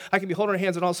over her. I can be holding her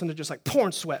hands, and all of a sudden they're just like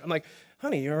pouring sweat. I'm like,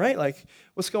 honey, you all right? Like,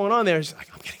 what's going on there? She's like,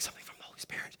 I'm getting something from the Holy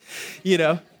Spirit,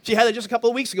 She had it just a couple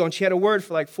of weeks ago, and she had a word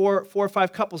for like four or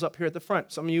five couples up here at the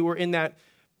front. Some of you were in that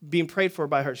being prayed for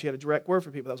by her. She had a direct word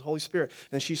for people. That was the Holy Spirit.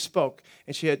 And then she spoke,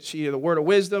 and she had a word of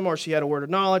wisdom, or she had a word of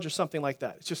knowledge, or something like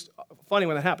that. It's just funny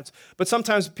when that happens. But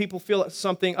sometimes people feel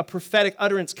a prophetic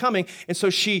utterance coming, and so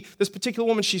this particular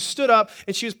woman, she stood up,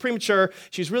 and she was premature.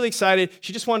 She was really excited.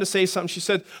 She just wanted to say something. She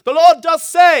said, "The Lord doth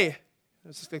say." It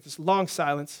was just like this long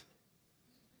silence.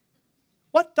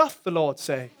 "What doth the Lord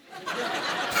say?"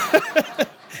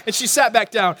 And she sat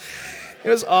back down. It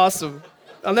was awesome.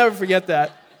 I'll never forget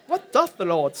that. What doth the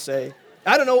Lord say?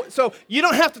 I don't know. So you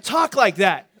don't have to talk like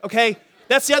that, okay?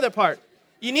 That's the other part.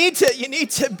 You need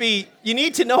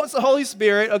to know it's the Holy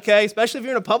Spirit, okay? Especially if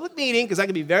you're in a public meeting, because that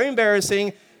can be very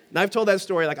embarrassing. And I've told that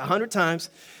story like 100 times.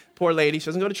 Poor lady. She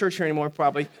doesn't go to church here anymore,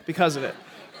 probably, because of it.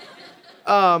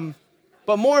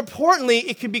 But more importantly,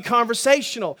 it can be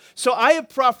conversational. So I have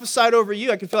prophesied over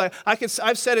you.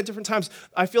 I've said it different times.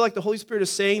 I feel like the Holy Spirit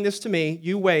is saying this to me.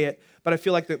 You weigh it. But I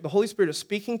feel like the Holy Spirit is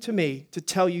speaking to me to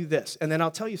tell you this. And then I'll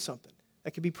tell you something.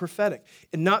 That could be prophetic.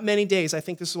 In not many days, I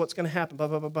think this is what's going to happen, blah,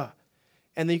 blah, blah, blah.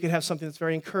 And then you could have something that's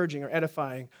very encouraging or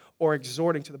edifying or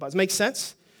exhorting to the body. Does it make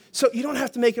sense? So you don't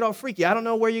have to make it all freaky. I don't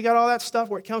know where you got all that stuff,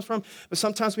 where it comes from, but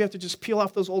sometimes we have to just peel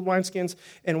off those old wineskins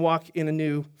and walk in a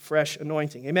new, fresh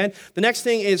anointing. Amen? The next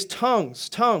thing is tongues.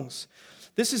 Tongues.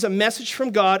 This is a message from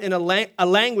God in a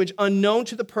language unknown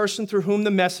to the person through whom the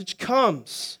message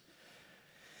comes.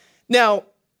 Now,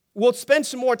 we'll spend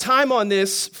some more time on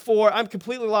this I'm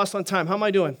completely lost on time. How am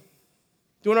I doing?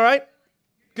 Doing all right?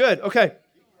 Good, okay.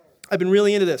 I've been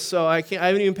really into this, so I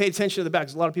haven't even paid attention to the back.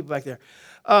 There's a lot of people back there.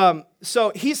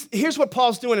 So here's what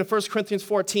Paul's doing in 1 Corinthians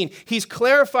 14. He's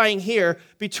clarifying here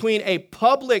between a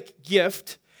public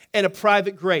gift and a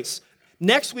private grace.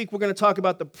 Next week, we're going to talk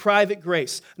about the private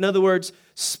grace. In other words,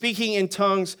 speaking in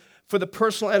tongues for the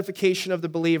personal edification of the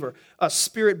believer.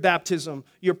 Spirit baptism,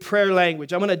 your prayer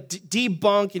language. I'm going to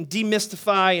debunk and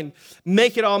demystify and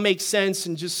make it all make sense,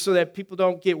 and just so that people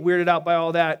don't get weirded out by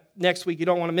all that next week. You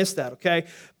don't want to miss that, okay?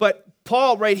 But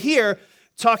Paul right here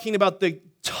talking about the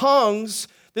tongues.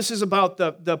 This is about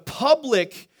the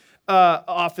public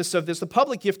office of this, the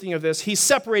public gifting of this. He's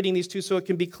separating these two so it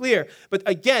can be clear. But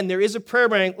again, there is a prayer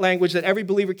language that every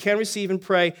believer can receive and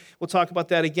pray. We'll talk about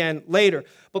that again later.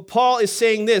 But Paul is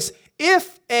saying this: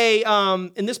 if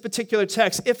in this particular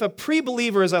text, if a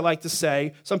pre-believer, as I like to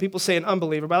say, some people say an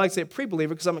unbeliever, but I like to say a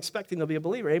pre-believer because I'm expecting they'll be a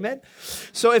believer, amen?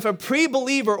 So if a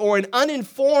pre-believer or an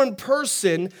uninformed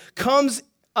person comes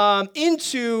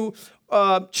into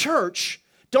church,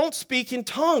 don't speak in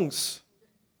tongues,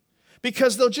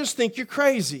 because they'll just think you're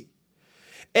crazy.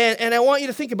 And I want you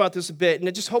to think about this a bit, and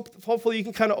I just hopefully you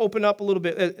can kind of open up a little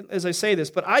bit as I say this,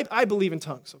 but I believe in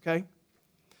tongues, okay?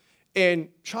 And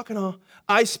shock and awe,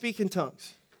 I speak in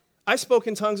tongues. I spoke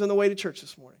in tongues on the way to church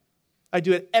this morning. I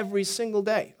do it every single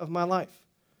day of my life.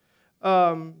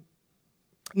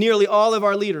 Nearly all of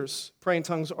our leaders pray in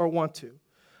tongues or want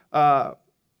to.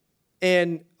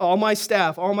 And all my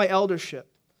staff, all my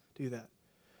eldership do that.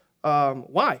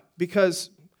 Why? Because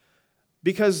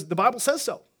the Bible says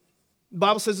so. The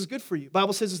Bible says it's good for you. The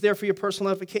Bible says it's there for your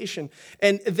personal edification.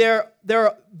 And there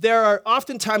are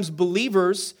oftentimes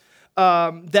believers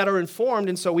that are informed,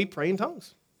 and so we pray in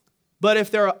tongues. But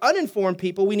if there are uninformed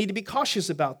people, we need to be cautious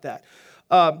about that.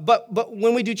 But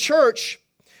when we do church,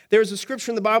 there's a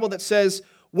scripture in the Bible that says,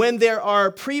 when there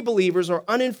are pre-believers or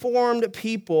uninformed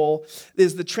people,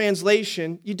 is the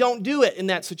translation, you don't do it in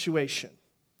that situation.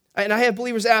 And I have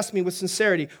believers ask me with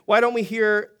sincerity, why don't we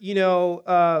hear,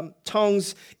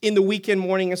 tongues in the weekend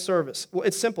morning of service? Well,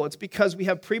 it's simple. It's because we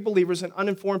have pre-believers and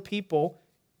uninformed people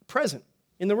present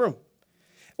in the room.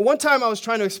 One time I was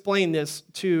trying to explain this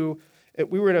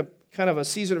we were in a kind of a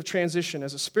season of transition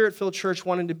as a Spirit-filled church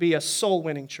wanting to be a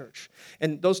soul-winning church.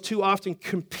 And those two often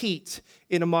compete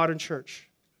in a modern church,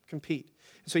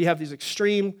 So you have these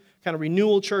extreme kind of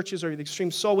renewal churches or the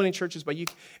extreme soul-winning churches, but it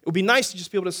would be nice to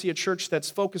just be able to see a church that's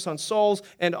focused on souls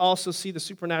and also see the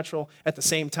supernatural at the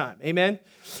same time. Amen?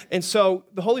 And so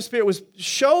the Holy Spirit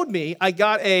showed me, I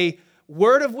got a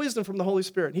word of wisdom from the Holy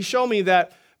Spirit. He showed me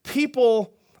that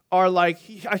people are like,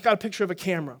 I got a picture of a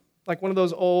camera, like one of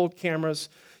those old cameras,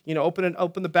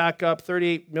 open the back up,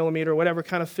 38 millimeter, whatever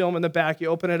kind of film in the back, you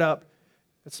open it up.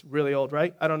 It's really old,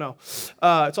 right? I don't know.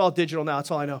 It's all digital now. That's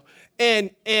all I know.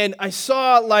 And I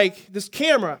saw like this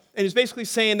camera, and it's basically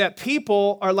saying that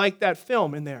people are like that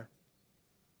film in there.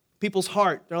 People's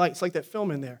heart, it's like that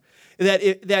film in there.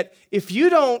 That if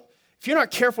you're not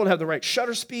careful to have the right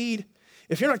shutter speed,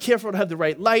 if you're not careful to have the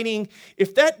right lighting,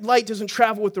 if that light doesn't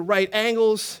travel with the right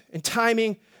angles and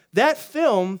timing, that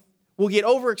film will get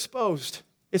overexposed.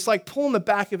 It's like pulling the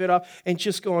back of it up and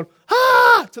just going,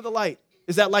 to the light.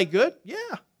 Is that light good? Yeah.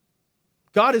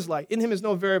 God is light. In him is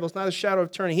no variables, not a shadow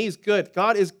of turning. He's good.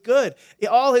 God is good.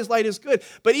 All his light is good.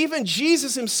 But even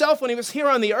Jesus himself, when he was here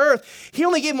on the earth, he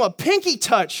only gave him a pinky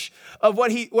touch of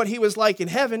what he was like in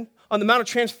heaven. On the Mount of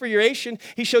Transfiguration,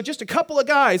 he showed just a couple of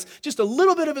guys, just a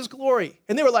little bit of his glory.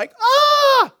 And they were like,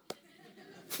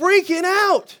 freaking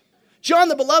out. John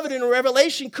the Beloved in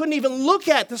Revelation couldn't even look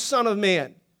at the Son of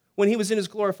Man when he was in his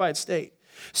glorified state.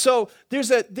 So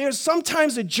there's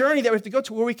sometimes a journey that we have to go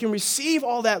to where we can receive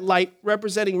all that light,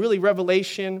 representing really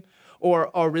revelation or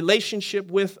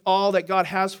relationship with all that God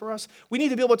has for us. We need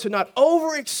to be able to not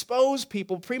overexpose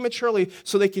people prematurely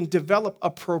so they can develop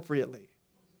appropriately.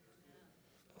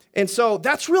 And so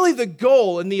that's really the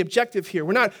goal and the objective here.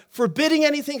 We're not forbidding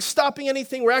anything, stopping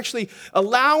anything. We're actually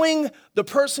allowing the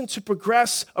person to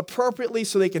progress appropriately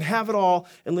so they can have it all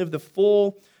and live the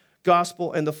full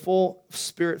gospel and the full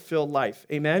Spirit-filled life.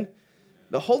 Amen?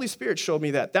 The Holy Spirit showed me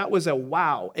that. That was a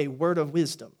word of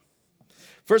wisdom.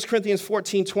 1 Corinthians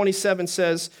 14:27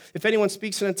 says, if anyone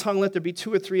speaks in a tongue, let there be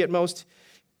 2 or 3 at most,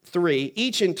 3,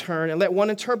 each in turn, and let one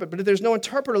interpret. But if there's no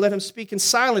interpreter, let him speak in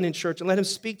silent in church, and let him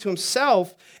speak to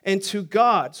himself and to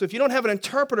God. So if you don't have an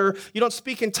interpreter, you don't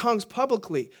speak in tongues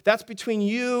publicly. That's between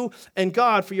you and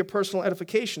God for your personal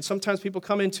edification. Sometimes people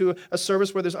come into a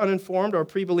service where there's uninformed or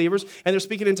pre-believers, and they're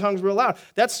speaking in tongues real loud.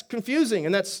 That's confusing,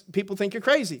 and people think you're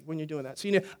crazy when you're doing that. So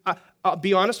I'll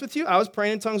be honest with you, I was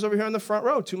praying in tongues over here in the front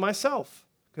row to myself,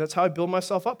 because that's how I build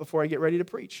myself up before I get ready to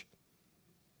preach.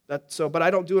 But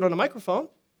I don't do it on a microphone.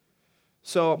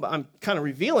 So I'm kind of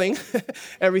revealing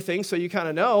everything so you kind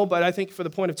of know, but I think for the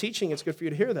point of teaching, it's good for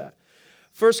you to hear that.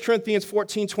 1 Corinthians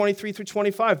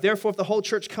 14:23-25, therefore if the whole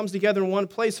church comes together in one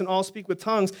place and all speak with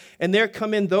tongues, and there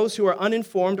come in those who are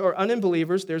uninformed or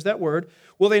unbelievers, there's that word,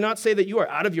 will they not say that you are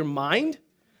out of your mind?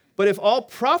 But if all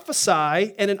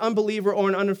prophesy and an unbeliever or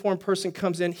an uninformed person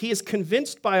comes in, he is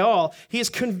convinced by all, he is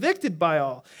convicted by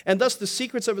all, and thus the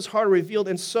secrets of his heart are revealed,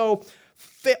 and so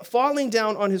falling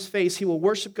down on his face, he will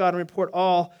worship God and report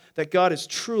all that God is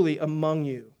truly among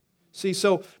you. See,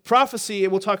 so prophecy,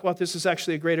 and we'll talk about this, is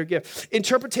actually a greater gift.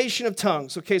 Interpretation of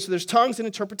tongues. Okay, so there's tongues and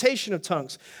interpretation of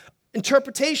tongues.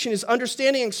 Interpretation is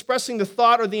understanding and expressing the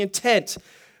thought or the intent.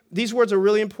 These words are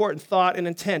really important, thought and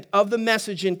intent, of the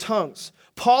message in tongues.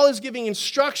 Paul is giving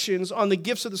instructions on the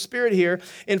gifts of the Spirit here.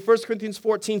 In 1 Corinthians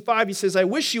 14:5, he says, I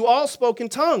wish you all spoke in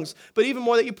tongues, but even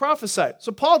more that you prophesied.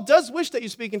 So Paul does wish that you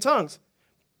speak in tongues.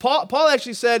 Paul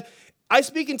actually said, I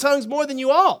speak in tongues more than you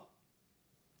all.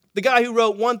 The guy who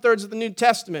wrote 1/3 of the New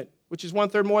Testament, which is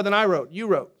 1/3 more than I wrote, you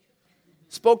wrote,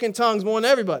 spoke in tongues more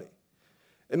than everybody.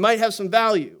 It might have some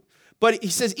value. But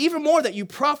he says, even more that you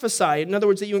prophesy. In other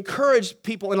words, that you encourage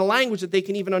people in a language that they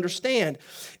can even understand.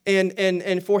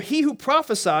 And for he who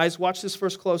prophesies, watch this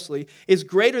verse closely, is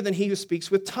greater than he who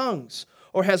speaks with tongues,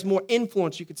 or has more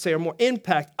influence, you could say, or more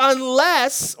impact,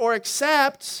 unless or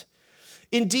except,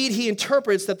 indeed, he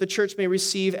interprets that the church may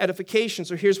receive edification.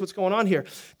 So here's what's going on here.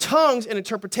 Tongues and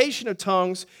interpretation of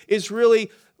tongues is really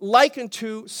likened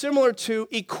to, similar to,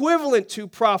 equivalent to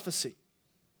prophecy.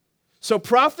 So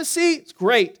prophecy, it's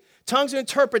great. Tongues and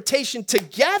interpretation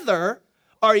together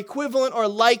are equivalent or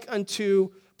like unto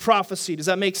prophecy. Does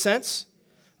that make sense?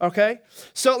 Okay?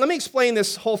 So let me explain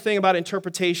this whole thing about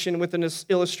interpretation with an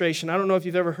illustration. I don't know if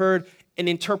you've ever heard an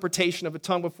interpretation of a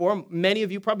tongue before. Many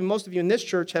of you, probably most of you in this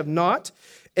church have not,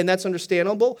 and that's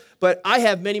understandable. But I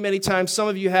have many, many times. Some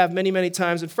of you have many, many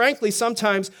times. And frankly,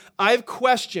 sometimes I've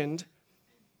questioned,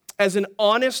 as an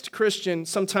honest Christian,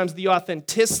 sometimes the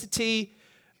authenticity,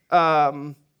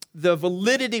 the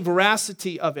validity,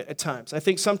 veracity of it at times. I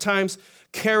think sometimes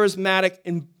charismatic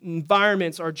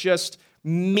environments are just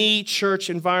me church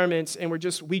environments, and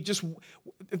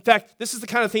in fact, this is the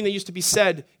kind of thing that used to be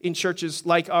said in churches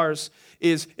like ours,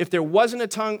 is if there wasn't a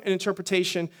tongue and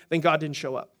interpretation, then God didn't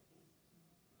show up.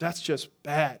 That's just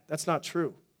bad. That's not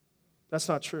true. That's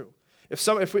not true.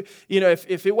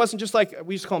 If it wasn't just like,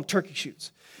 we used to call them turkey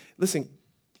shoots. Listen,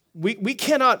 we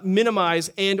cannot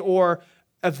minimize and or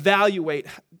evaluate,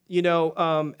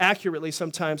 accurately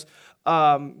sometimes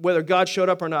whether God showed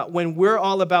up or not when we're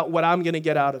all about what I'm going to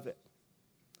get out of it.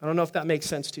 I don't know if that makes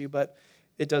sense to you, but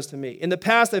it does to me. In the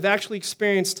past, I've actually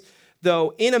experienced,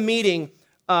 though, in a meeting,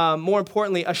 more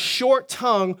importantly, a short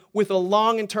tongue with a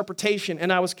long interpretation,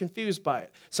 and I was confused by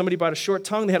it. Somebody brought a short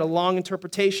tongue, they had a long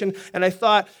interpretation, and I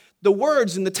thought, the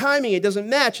words and the timing, it doesn't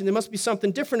match, and there must be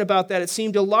something different about that. It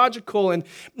seemed illogical, and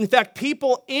in fact,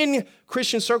 people in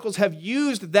Christian circles have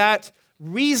used that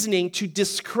reasoning to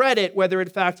discredit whether in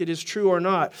fact it is true or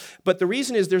not. But the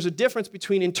reason is there's a difference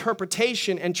between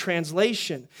interpretation and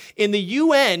translation. In the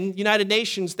UN, United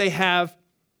Nations, they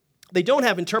don't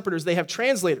have interpreters, they have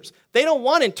translators. They don't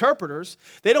want interpreters.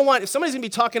 They don't want, if somebody's going to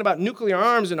be talking about nuclear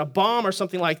arms and a bomb or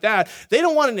something like that, they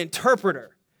don't want an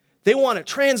interpreter. They want a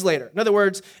translator. In other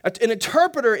words, an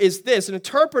interpreter is this. An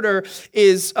interpreter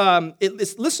is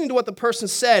listening to what the person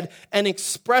said and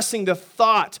expressing the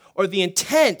thought or the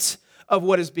intent of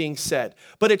what is being said.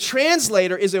 But a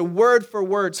translator is a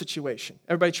word-for-word situation.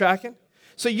 Everybody tracking?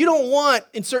 So you don't want,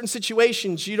 in certain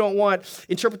situations, you don't want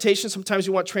interpretation. Sometimes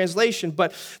you want translation.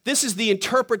 But this is the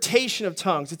interpretation of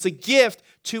tongues. It's a gift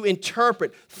to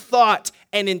interpret thought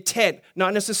and intent,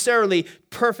 not necessarily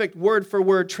perfect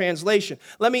word-for-word translation.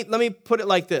 Let me put it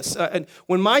like this.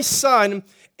 When my son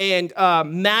and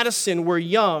Madison were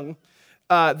young,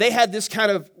 they had this kind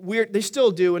of weird, they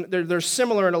still do, and they're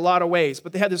similar in a lot of ways,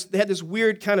 but they had this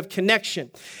weird kind of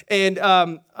connection. And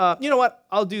you know what?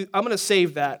 I'm going to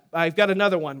save that. I've got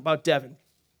another one about Devin.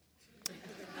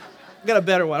 I've got a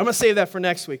better one. I'm going to save that for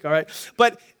next week, all right?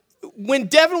 But when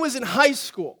Devin was in high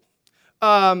school,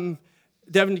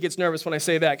 Devin gets nervous when I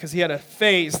say that because he had a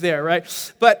phase there,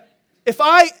 right? But if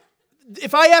I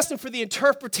asked him for the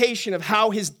interpretation of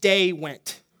how his day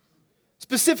went,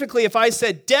 specifically if I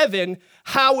said, Devin,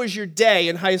 how was your day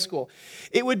in high school?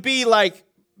 It would be like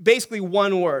basically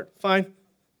one word, fine?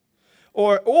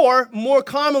 Or more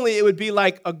commonly, it would be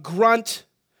like a grunt,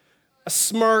 a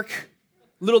smirk,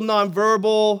 little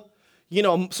nonverbal,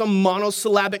 some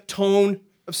monosyllabic tone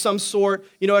of some sort,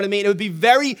 you know what I mean? It would be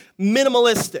very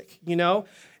minimalistic,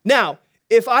 Now,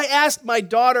 if I asked my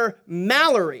daughter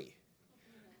Mallory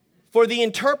for the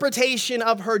interpretation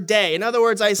of her day, in other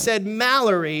words, I said,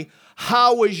 Mallory,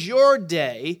 how was your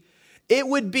day? It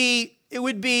would be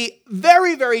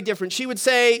very, very different. She would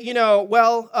say,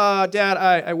 Dad,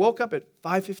 I woke up at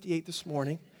 5:58 this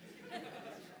morning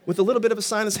with a little bit of a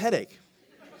sinus headache.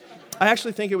 I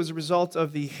actually think it was a result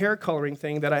of the hair coloring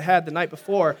thing that I had the night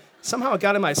before. Somehow it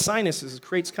got in my sinuses. It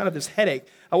creates kind of this headache.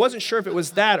 I wasn't sure if it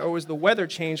was that or was the weather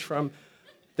change from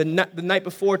the night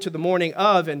before to the morning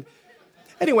of. And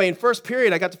anyway, in first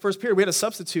period, I got to first period. We had a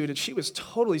substitute, and she was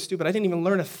totally stupid. I didn't even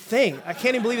learn a thing. I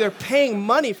can't even believe they're paying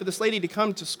money for this lady to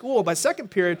come to school. By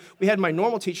second period, we had my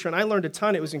normal teacher, and I learned a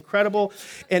ton. It was incredible.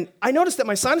 And I noticed that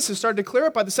my sinuses started to clear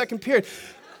up by the second period.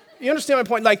 You understand my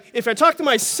point? Like, if I talk to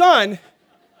my son,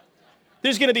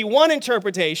 there's going to be one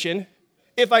interpretation.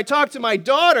 If I talk to my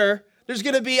daughter, there's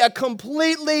going to be a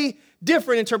completely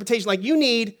different interpretation. Like, you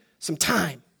need some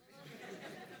time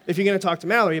if you're going to talk to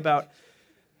Mallory about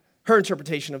her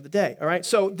interpretation of the day, all right?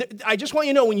 So I just want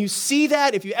you to know, when you see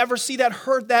that, if you ever see that,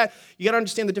 heard that, you got to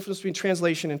understand the difference between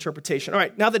translation and interpretation. All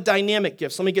right, now the dynamic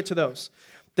gifts. Let me get to those.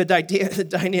 The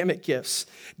dynamic gifts.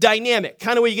 Dynamic,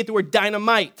 kind of where you get the word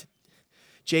dynamite.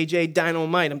 JJ,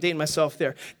 dynamite, I'm dating myself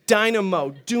there.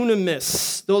 Dynamo,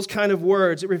 dunamis, those kind of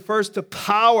words. It refers to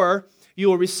power you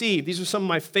will receive. These are some of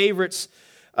my favorites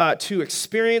to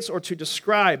experience or to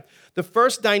describe. The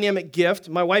first dynamic gift,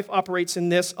 my wife operates in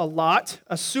this a lot,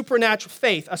 a supernatural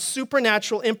faith, a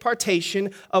supernatural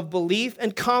impartation of belief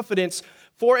and confidence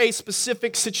for a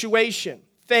specific situation.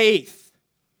 Faith.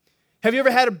 Have you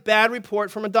ever had a bad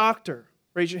report from a doctor?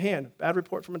 Raise your hand. Bad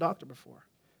report from a doctor before.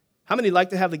 How many like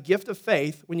to have the gift of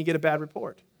faith when you get a bad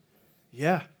report?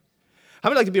 Yeah. How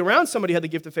many like to be around somebody who had the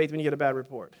gift of faith when you get a bad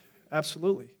report?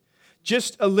 Absolutely.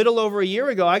 Just a little over a year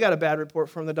ago, I got a bad report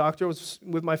from the doctor. I was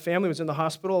with my family, was in the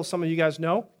hospital, as some of you guys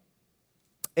know.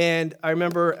 And I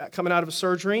remember coming out of a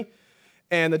surgery,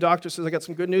 and the doctor says, I got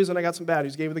some good news and I got some bad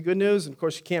news. Gave her the good news, and of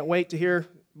course you can't wait to hear,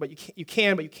 but you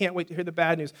can't wait to hear the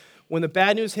bad news. When the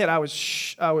bad news hit, I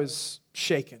was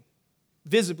shaken.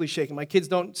 Visibly shaken. My kids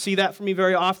don't see that from me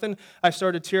very often. I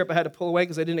started to tear up. I had to pull away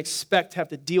because I didn't expect to have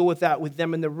to deal with that with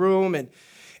them in the room.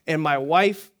 And my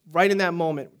wife, right in that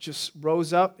moment, just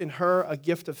rose up in her a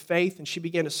gift of faith, and she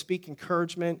began to speak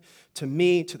encouragement to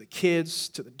me, to the kids,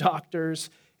 to the doctors.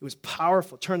 It was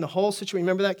powerful. Turned the whole situation.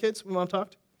 Remember that, kids, when Mom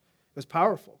talked? It was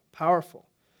powerful, powerful.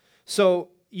 So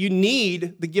you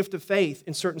need the gift of faith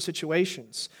in certain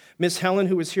situations. Miss Helen,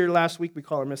 who was here last week, we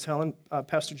call her Miss Helen,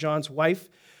 Pastor John's wife.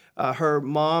 Her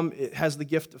mom has the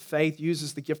gift of faith,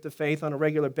 uses the gift of faith on a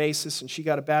regular basis, and she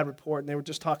got a bad report, and they were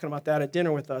just talking about that at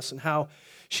dinner with us and how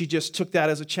she just took that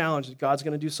as a challenge, that God's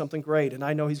going to do something great, and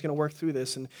I know he's going to work through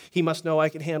this, and he must know I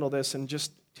can handle this, and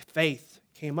just faith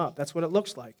came up. That's what it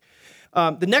looks like.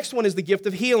 The next one is the gift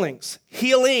of healings.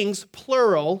 Healings,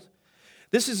 plural.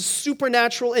 This is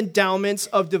supernatural endowments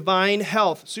of divine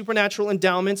health. Supernatural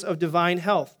endowments of divine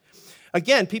health.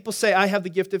 Again, people say, I have the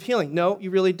gift of healing. No, you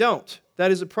really don't. That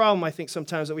is a problem, I think,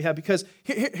 sometimes that we have, because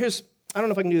here's, I don't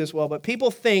know if I can do this well, but people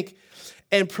think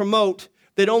and promote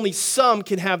that only some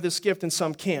can have this gift and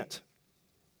some can't.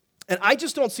 And I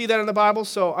just don't see that in the Bible,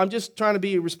 so I'm just trying to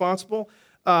be responsible.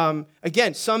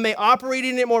 Again, some may operate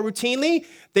in it more routinely.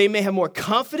 They may have more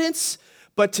confidence,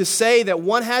 but to say that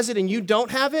one has it and you don't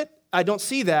have it, I don't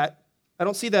see that. I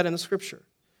don't see that in the Scripture.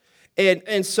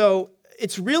 And so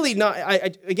it's really not,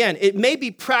 again, it may be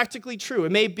practically true.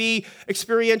 It may be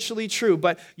experientially true,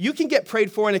 but you can get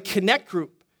prayed for in a connect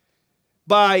group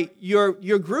by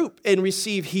your group and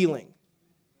receive healing.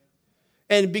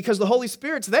 And because the Holy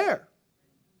Spirit's there.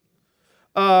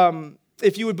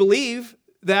 If you would believe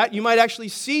that, you might actually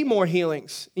see more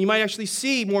healings. You might actually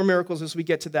see more miracles as we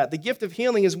get to that. The gift of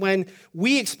healing is when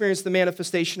we experience the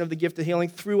manifestation of the gift of healing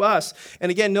through us. And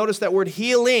again, notice that word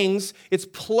healings, it's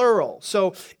plural.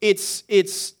 So it's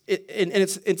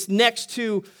next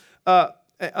to,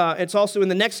 it's also in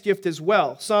the next gift as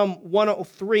well. Psalm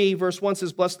 103 verse 1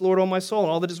 says, Bless the Lord, O my soul, and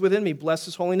all that is within me. Bless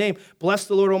his holy name. Bless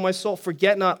the Lord, O my soul.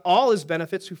 Forget not all his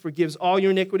benefits, who forgives all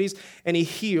your iniquities, and he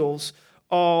heals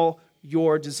all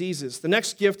your diseases. The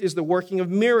next gift is the working of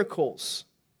miracles.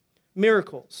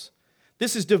 Miracles.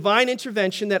 This is divine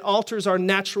intervention that alters our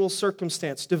natural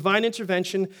circumstance. Divine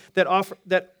intervention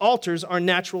that alters our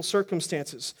natural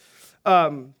circumstances.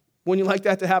 Wouldn't you like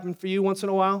that to happen for you once in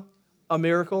a while? A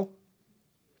miracle?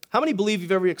 How many believe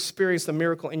you've ever experienced a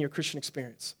miracle in your Christian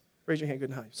experience? Raise your hand good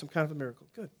and high. Some kind of a miracle.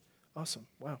 Good. Awesome.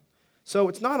 Wow. So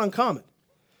it's not uncommon.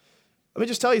 Let me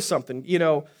just tell you something. You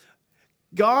know,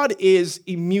 God is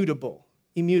immutable.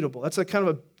 Immutable. That's a kind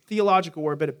of a theological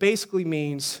word, but it basically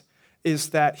means is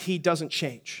that he doesn't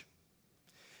change.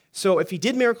 So if he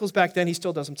did miracles back then, he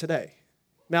still does them today.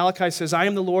 Malachi says, I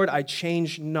am the Lord, I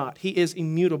change not. He is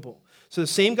immutable. So the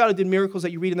same God who did miracles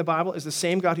that you read in the Bible is the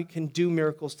same God who can do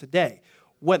miracles today.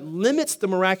 What limits the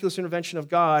miraculous intervention of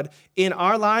God in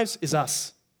our lives is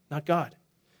us, not God.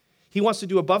 He wants to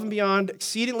do above and beyond,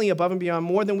 exceedingly above and beyond,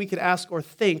 more than we could ask or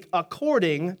think,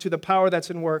 according to the power that's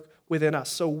in work within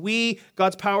us. So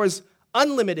God's power is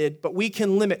unlimited, but we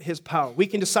can limit his power. We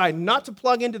can decide not to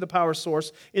plug into the power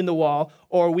source in the wall,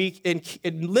 or we can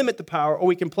limit the power, or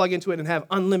we can plug into it and have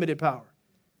unlimited power.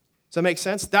 Does that make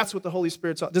sense? That's what the Holy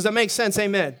Spirit's all. Does that make sense?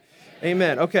 Amen.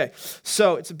 Amen. Okay.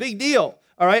 So it's a big deal.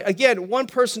 All right. Again, one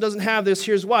person doesn't have this.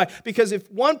 Here's why. Because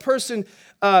if one person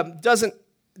doesn't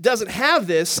have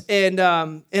this, and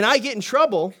I get in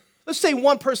trouble, let's say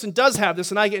one person does have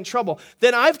this and I get in trouble,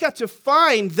 then I've got to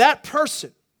find that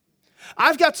person.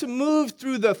 I've got to move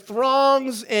through the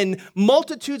throngs and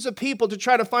multitudes of people to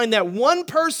try to find that one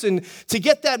person to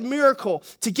get that miracle,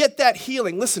 to get that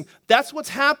healing. Listen, that's what's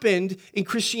happened in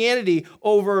Christianity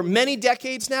over many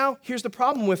decades now. Here's the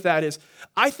problem with that is,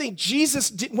 I think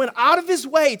Jesus went out of his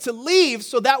way to leave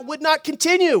so that would not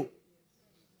continue.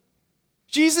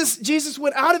 Jesus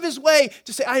went out of his way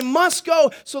to say, I must go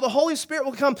so the Holy Spirit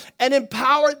will come and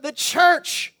empower the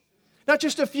church, not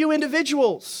just a few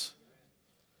individuals.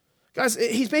 Guys,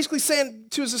 he's basically saying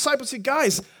to his disciples,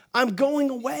 guys, I'm going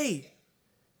away.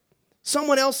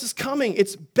 Someone else is coming.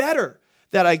 It's better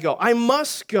that I go. I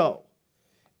must go.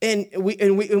 And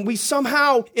we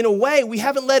somehow, in a way, we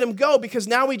haven't let him go because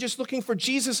now we're just looking for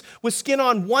Jesus with skin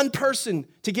on one person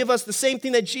to give us the same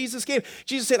thing that Jesus gave.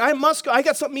 Jesus said, I must go. I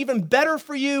got something even better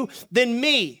for you than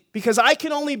me because I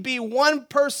can only be one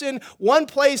person, one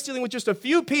place, dealing with just a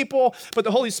few people, but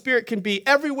the Holy Spirit can be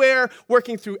everywhere,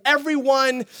 working through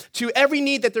everyone to every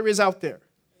need that there is out there.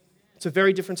 It's a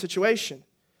very different situation.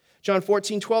 John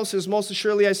 14:12 says, most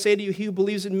assuredly I say to you, he who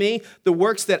believes in me, the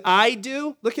works that I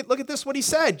do, look at this, what he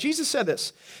said. Jesus said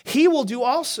this. He will do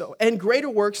also, and greater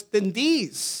works than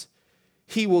these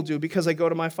he will do, because I go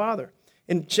to my Father.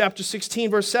 In chapter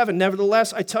 16, verse 7,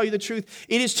 nevertheless, I tell you the truth,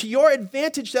 it is to your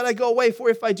advantage that I go away,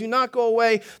 for if I do not go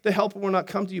away, the helper will not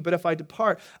come to you, but if I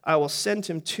depart, I will send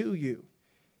him to you.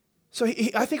 So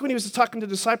I think when he was talking to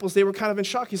the disciples, they were kind of in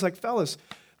shock. He's like, fellas,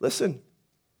 listen,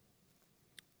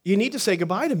 you need to say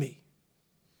goodbye to me.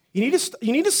 You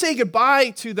need to say goodbye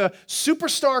to the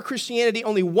superstar Christianity.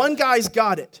 Only one guy's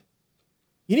got it.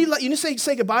 You need to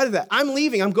say goodbye to that. I'm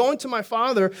leaving. I'm going to my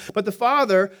Father. But the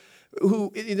Father,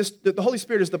 the Holy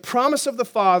Spirit is the promise of the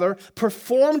Father,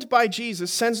 performed by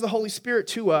Jesus, sends the Holy Spirit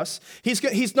to us.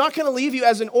 He's not going to leave you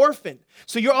as an orphan.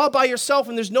 So you're all by yourself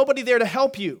and there's nobody there to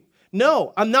help you.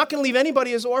 No, I'm not going to leave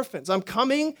anybody as orphans. I'm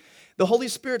coming. The Holy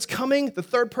Spirit's coming, the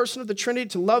third person of the Trinity,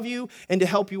 to love you and to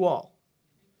help you all.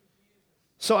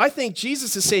 So I think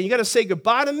Jesus is saying, you got to say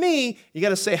goodbye to me. You got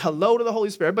to say hello to the Holy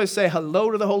Spirit. Everybody say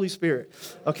hello to the Holy Spirit.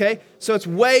 Okay? So it's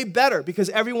way better because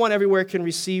everyone everywhere can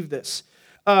receive this.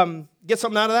 Get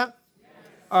something out of that? Yes.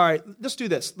 All right, let's do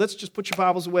this. Let's just put your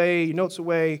Bibles away, your notes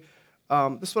away.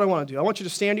 This is what I want to do. I want you to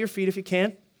stand to your feet if you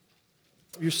can.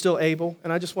 If you're still able.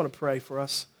 And I just want to pray for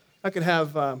us. I could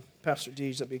have Pastor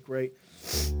Deej. That'd be great.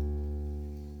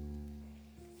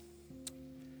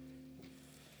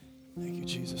 Thank you,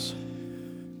 Jesus.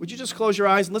 Would you just close your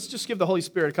eyes and let's just give the Holy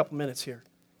Spirit a couple minutes here.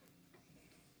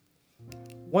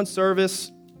 One service,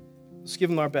 let's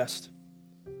give him our best.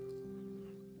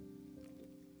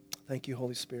 Thank you,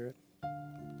 Holy Spirit.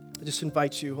 I just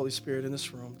invite you, Holy Spirit, in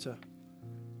this room to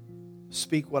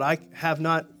speak what I have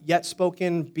not yet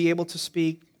spoken, be able to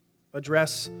speak,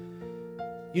 address.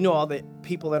 You know all the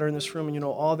people that are in this room and you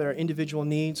know all their individual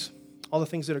needs, all the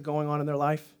things that are going on in their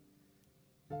life.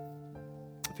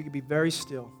 If you could be very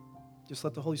still, just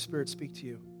let the Holy Spirit speak to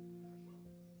you.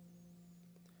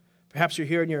 Perhaps you're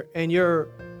here and you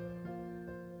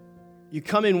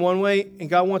come in one way and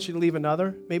God wants you to leave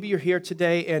another. Maybe you're here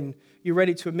today and you're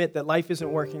ready to admit that life isn't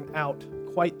working out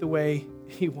quite the way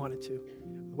you wanted to,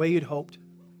 the way you'd hoped.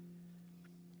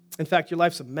 In fact, your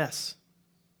life's a mess.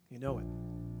 You know it.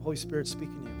 The Holy Spirit's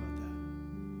speaking to you about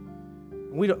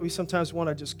that. And we sometimes want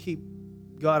to just keep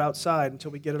God outside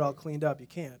until we get it all cleaned up. You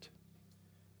can't.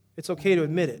 It's okay to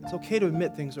admit it. It's okay to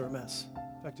admit things are a mess.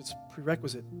 In fact, it's a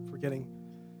prerequisite for getting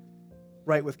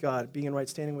right with God, being in right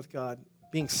standing with God,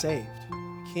 being saved.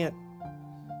 You can't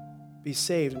be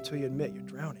saved until you admit you're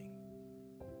drowning.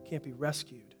 You can't be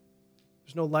rescued.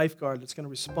 There's no lifeguard that's going to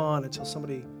respond until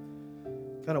somebody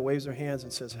kind of waves their hands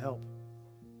and says, help.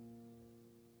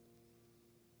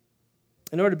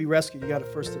 In order to be rescued, you got to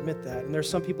first admit that. And there's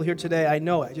some people here today, I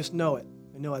know it. I just know it.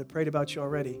 I know it. I prayed about you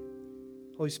already.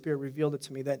 Holy Spirit revealed it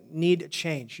to me that need a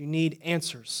change. You need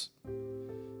answers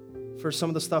for some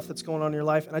of the stuff that's going on in your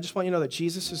life. And I just want you to know that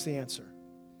Jesus is the answer.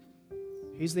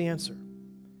 He's the answer.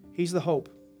 He's the hope.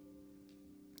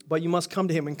 But you must come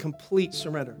to him in complete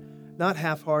surrender. Not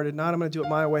half-hearted, not I'm going to do it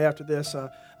my way after this.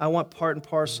 I want part and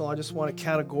parcel. I just want it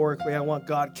categorically. I want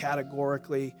God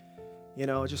categorically.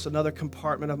 just another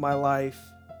compartment of my life.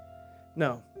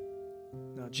 No,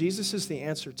 Jesus is the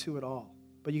answer to it all,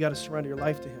 but you got to surrender your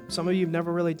life to him. Some of you have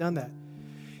never really done that.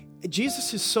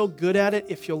 Jesus is so good at it.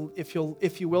 If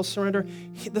you will surrender,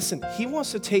 listen, he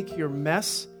wants to take your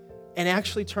mess and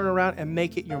actually turn around and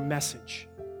make it your message.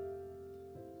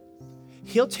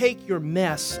 He'll take your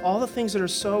mess, all the things that are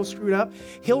so screwed up,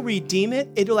 he'll redeem it.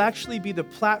 It'll actually be the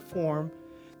platform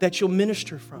that you'll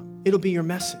minister from. It'll be your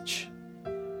message.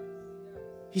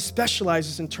 He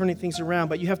specializes in turning things around,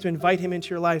 but you have to invite him into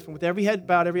your life. And with every head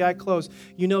bowed, every eye closed,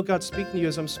 God's speaking to you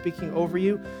as I'm speaking over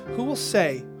you. Who will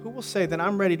say that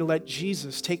I'm ready to let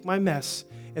Jesus take my mess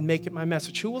and make it my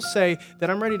message? Who will say that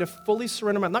I'm ready to fully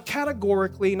surrender my, not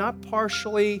categorically, not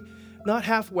partially, not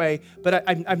halfway, but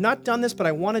I've not done this, but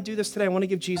I want to do this today. I want to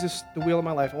give Jesus the wheel of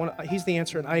my life. He's the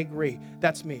answer, and I agree.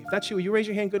 That's me. If that's you, will you raise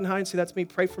your hand good and high and say, that's me?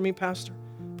 Pray for me, Pastor.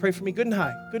 Pray for me good and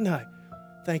high, good and high.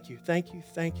 Thank you, thank you,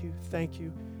 thank you, thank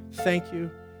you, thank you.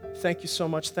 Thank you so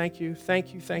much. Thank you,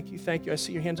 thank you, thank you, thank you. I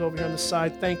see your hands over here on the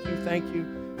side. Thank you, thank you,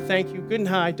 thank you. Good and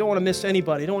high. Don't want to miss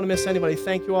anybody.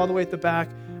 Thank you all the way at the back.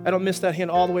 I don't miss that hand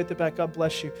all the way at the back. God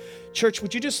bless you. Church,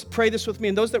 would you just pray this with me?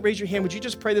 And those that raise your hand, would you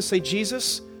just pray this? Say,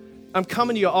 Jesus, I'm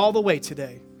coming to you all the way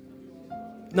today.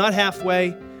 Not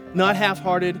halfway, not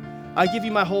half-hearted. I give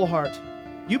you my whole heart.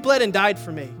 You bled and died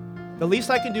for me. The least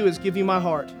I can do is give you my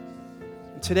heart.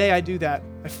 And today I do that.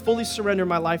 I fully surrender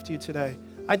my life to you today.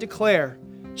 I declare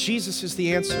Jesus is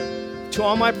the answer to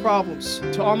all my problems,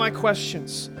 to all my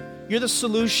questions. You're the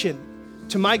solution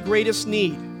to my greatest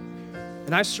need.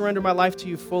 And I surrender my life to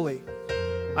you fully.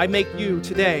 I make you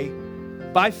today,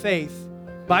 by faith,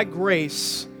 by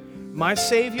grace, my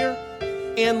Savior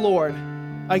and Lord.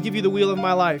 I give you the wheel of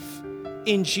my life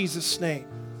in Jesus' name.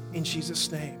 In Jesus'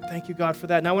 name. Thank you, God, for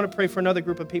that. And I want to pray for another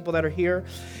group of people that are here.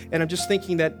 And I'm just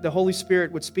thinking that the Holy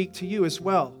Spirit would speak to you as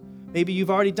well. Maybe you've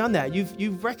already done that.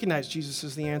 You've recognized Jesus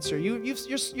as the answer.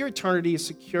 Your eternity is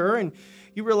secure, and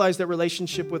you realize that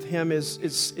relationship with him is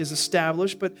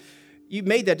established, but you've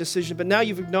made that decision, but now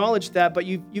you've acknowledged that, but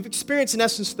you've experienced, in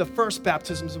essence, the first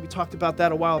baptisms. We talked about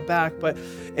that a while back,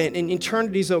 and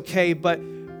eternity's okay, but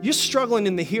you're struggling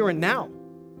in the here and now.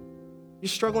 You're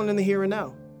struggling in the here and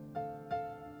now.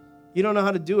 You don't know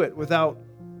how to do it without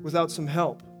some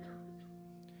help.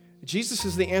 Jesus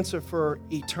is the answer for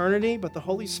eternity, but the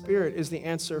Holy Spirit is the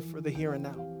answer for the here and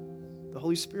now. The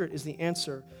Holy Spirit is the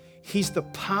answer. He's the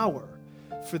power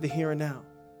for the here and now.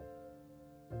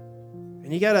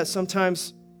 And you got to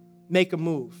sometimes make a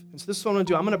move. And so this is what I'm going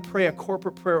to do. I'm going to pray a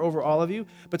corporate prayer over all of you,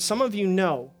 but some of you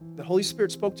know the Holy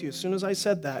Spirit spoke to you as soon as I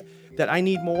said that I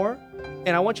need more,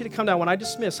 and I want you to come down. When I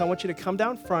dismiss, I want you to come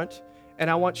down front, and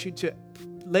I want you to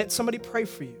let somebody pray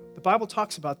for you. The Bible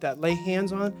talks about that. Lay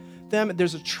hands on them.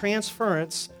 There's a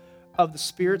transference of the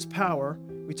Spirit's power.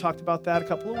 We talked about that a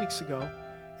couple of weeks ago,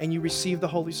 and you receive the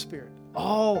Holy Spirit.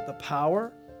 All the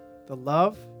power, the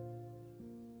love,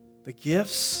 the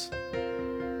gifts,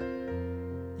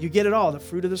 you get it all. The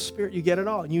fruit of the Spirit, you get it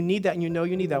all. And you need that, and you know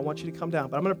you need that. I want you to come down.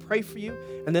 But I'm going to pray for you,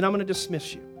 and then I'm going to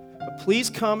dismiss you. But please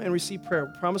come and receive prayer.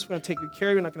 We promise we're going to take good care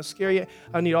of you. We're not going to scare you.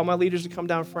 I need all my leaders to come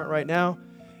down front right now.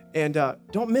 And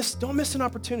don't miss an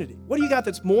opportunity. What do you got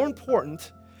that's more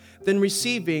important than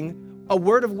receiving a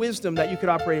word of wisdom that you could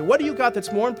operate in? What do you got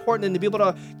that's more important than to be able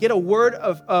to get a word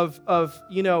of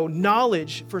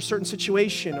knowledge for a certain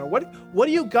situation? Or what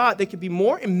do you got that could be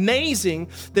more amazing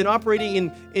than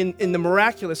operating in the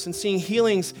miraculous and seeing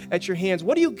healings at your hands?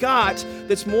 What do you got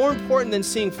that's more important than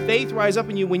seeing faith rise up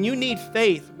in you when you need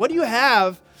faith? What do you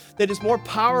have that is more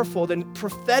powerful than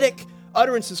prophetic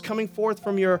utterances coming forth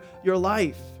from your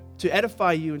life to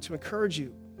edify you and to encourage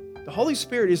you? The Holy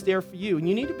Spirit is there for you, and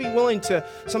you need to be willing to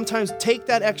sometimes take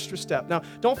that extra step. Now,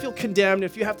 don't feel condemned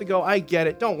if you have to go, I get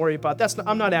it, don't worry about it.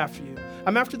 I'm not after you.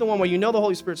 I'm after the one where you know the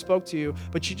Holy Spirit spoke to you,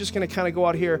 but you're just going to kind of go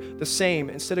out here the same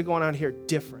instead of going out here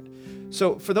different.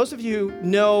 So for those of you who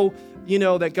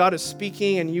know that God is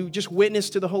speaking and you just witness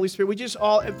to the Holy Spirit,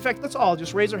 let's all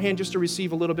just raise our hand just to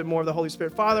receive a little bit more of the Holy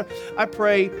Spirit. Father, I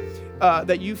pray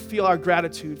that you feel our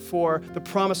gratitude for the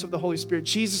promise of the Holy Spirit.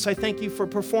 Jesus, I thank you for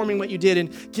performing what you did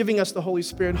and giving us the Holy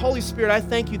Spirit. And Holy Spirit, I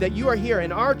thank you that you are here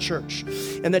in our church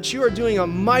and that you are doing a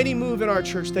mighty move in our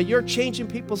church, that you're changing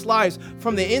people's lives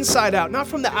from the inside out, not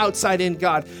from the outside in,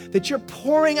 God, that you're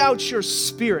pouring out your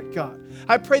Spirit, God.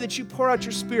 I pray that you pour out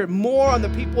your Spirit more on the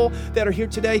people that are here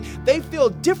today. They feel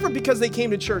different because they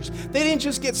came to church. They didn't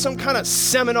just get some kind of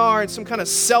seminar and some kind of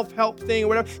self-help thing or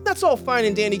whatever. That's all fine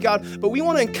and dandy, God, but we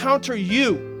want to encounter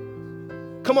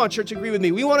you. Come on, church, agree with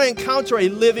me. We want to encounter a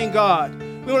living God.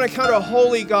 We want to encounter a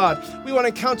holy God. We want to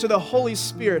encounter the Holy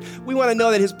Spirit. We want to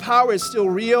know that his power is still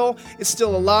real, it's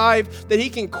still alive, that he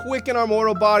can quicken our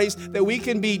mortal bodies, that we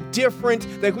can be different,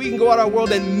 that we can go out our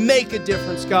world and make a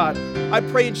difference, God. I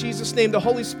pray in Jesus' name the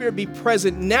Holy Spirit be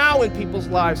present now in people's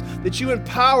lives, that you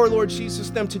empower, Lord Jesus,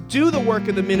 them to do the work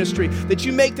of the ministry, that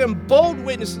you make them bold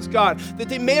witnesses, God, that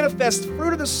they manifest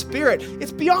fruit of the Spirit.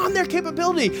 It's beyond their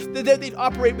capability that they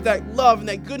operate with that love and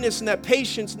that goodness and that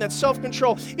patience and that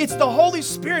self-control. It's the Holy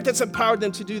Spirit that's empowered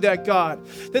them to do that, God,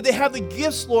 that they have the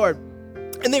gifts, Lord,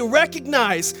 and they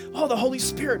recognize, oh, the Holy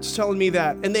Spirit's telling me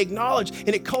that. And they acknowledge, and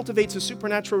it cultivates a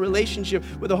supernatural relationship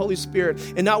with the Holy Spirit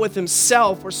and not with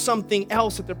himself or something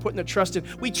else that they're putting their trust in.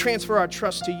 We transfer our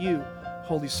trust to you,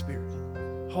 Holy Spirit.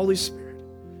 Holy Spirit,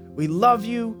 we love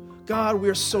you. God,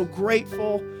 we're so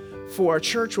grateful for a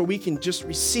church where we can just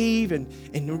receive and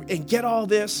get all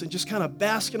this and just kind of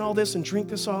bask in all this and drink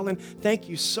this all in. Thank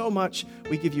you so much.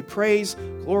 We give you praise,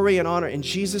 glory, and honor in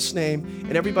Jesus' name.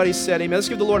 And everybody said amen. Let's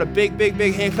give the Lord a big, big,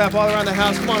 big hand clap all around the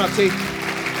house. Come on up, T.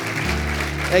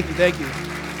 Thank you, thank you.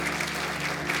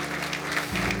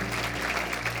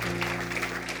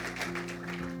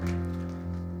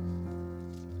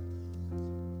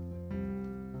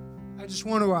 I just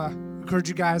want to encourage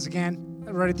you guys again,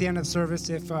 right at the end of the service,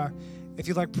 if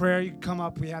you'd like prayer, you can come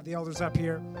up. We have the elders up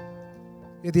here.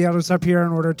 We have the elders up here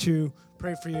in order to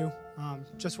pray for you.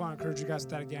 Just want to encourage you guys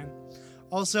with that again.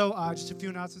 Also, just a few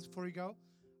announcements before you go.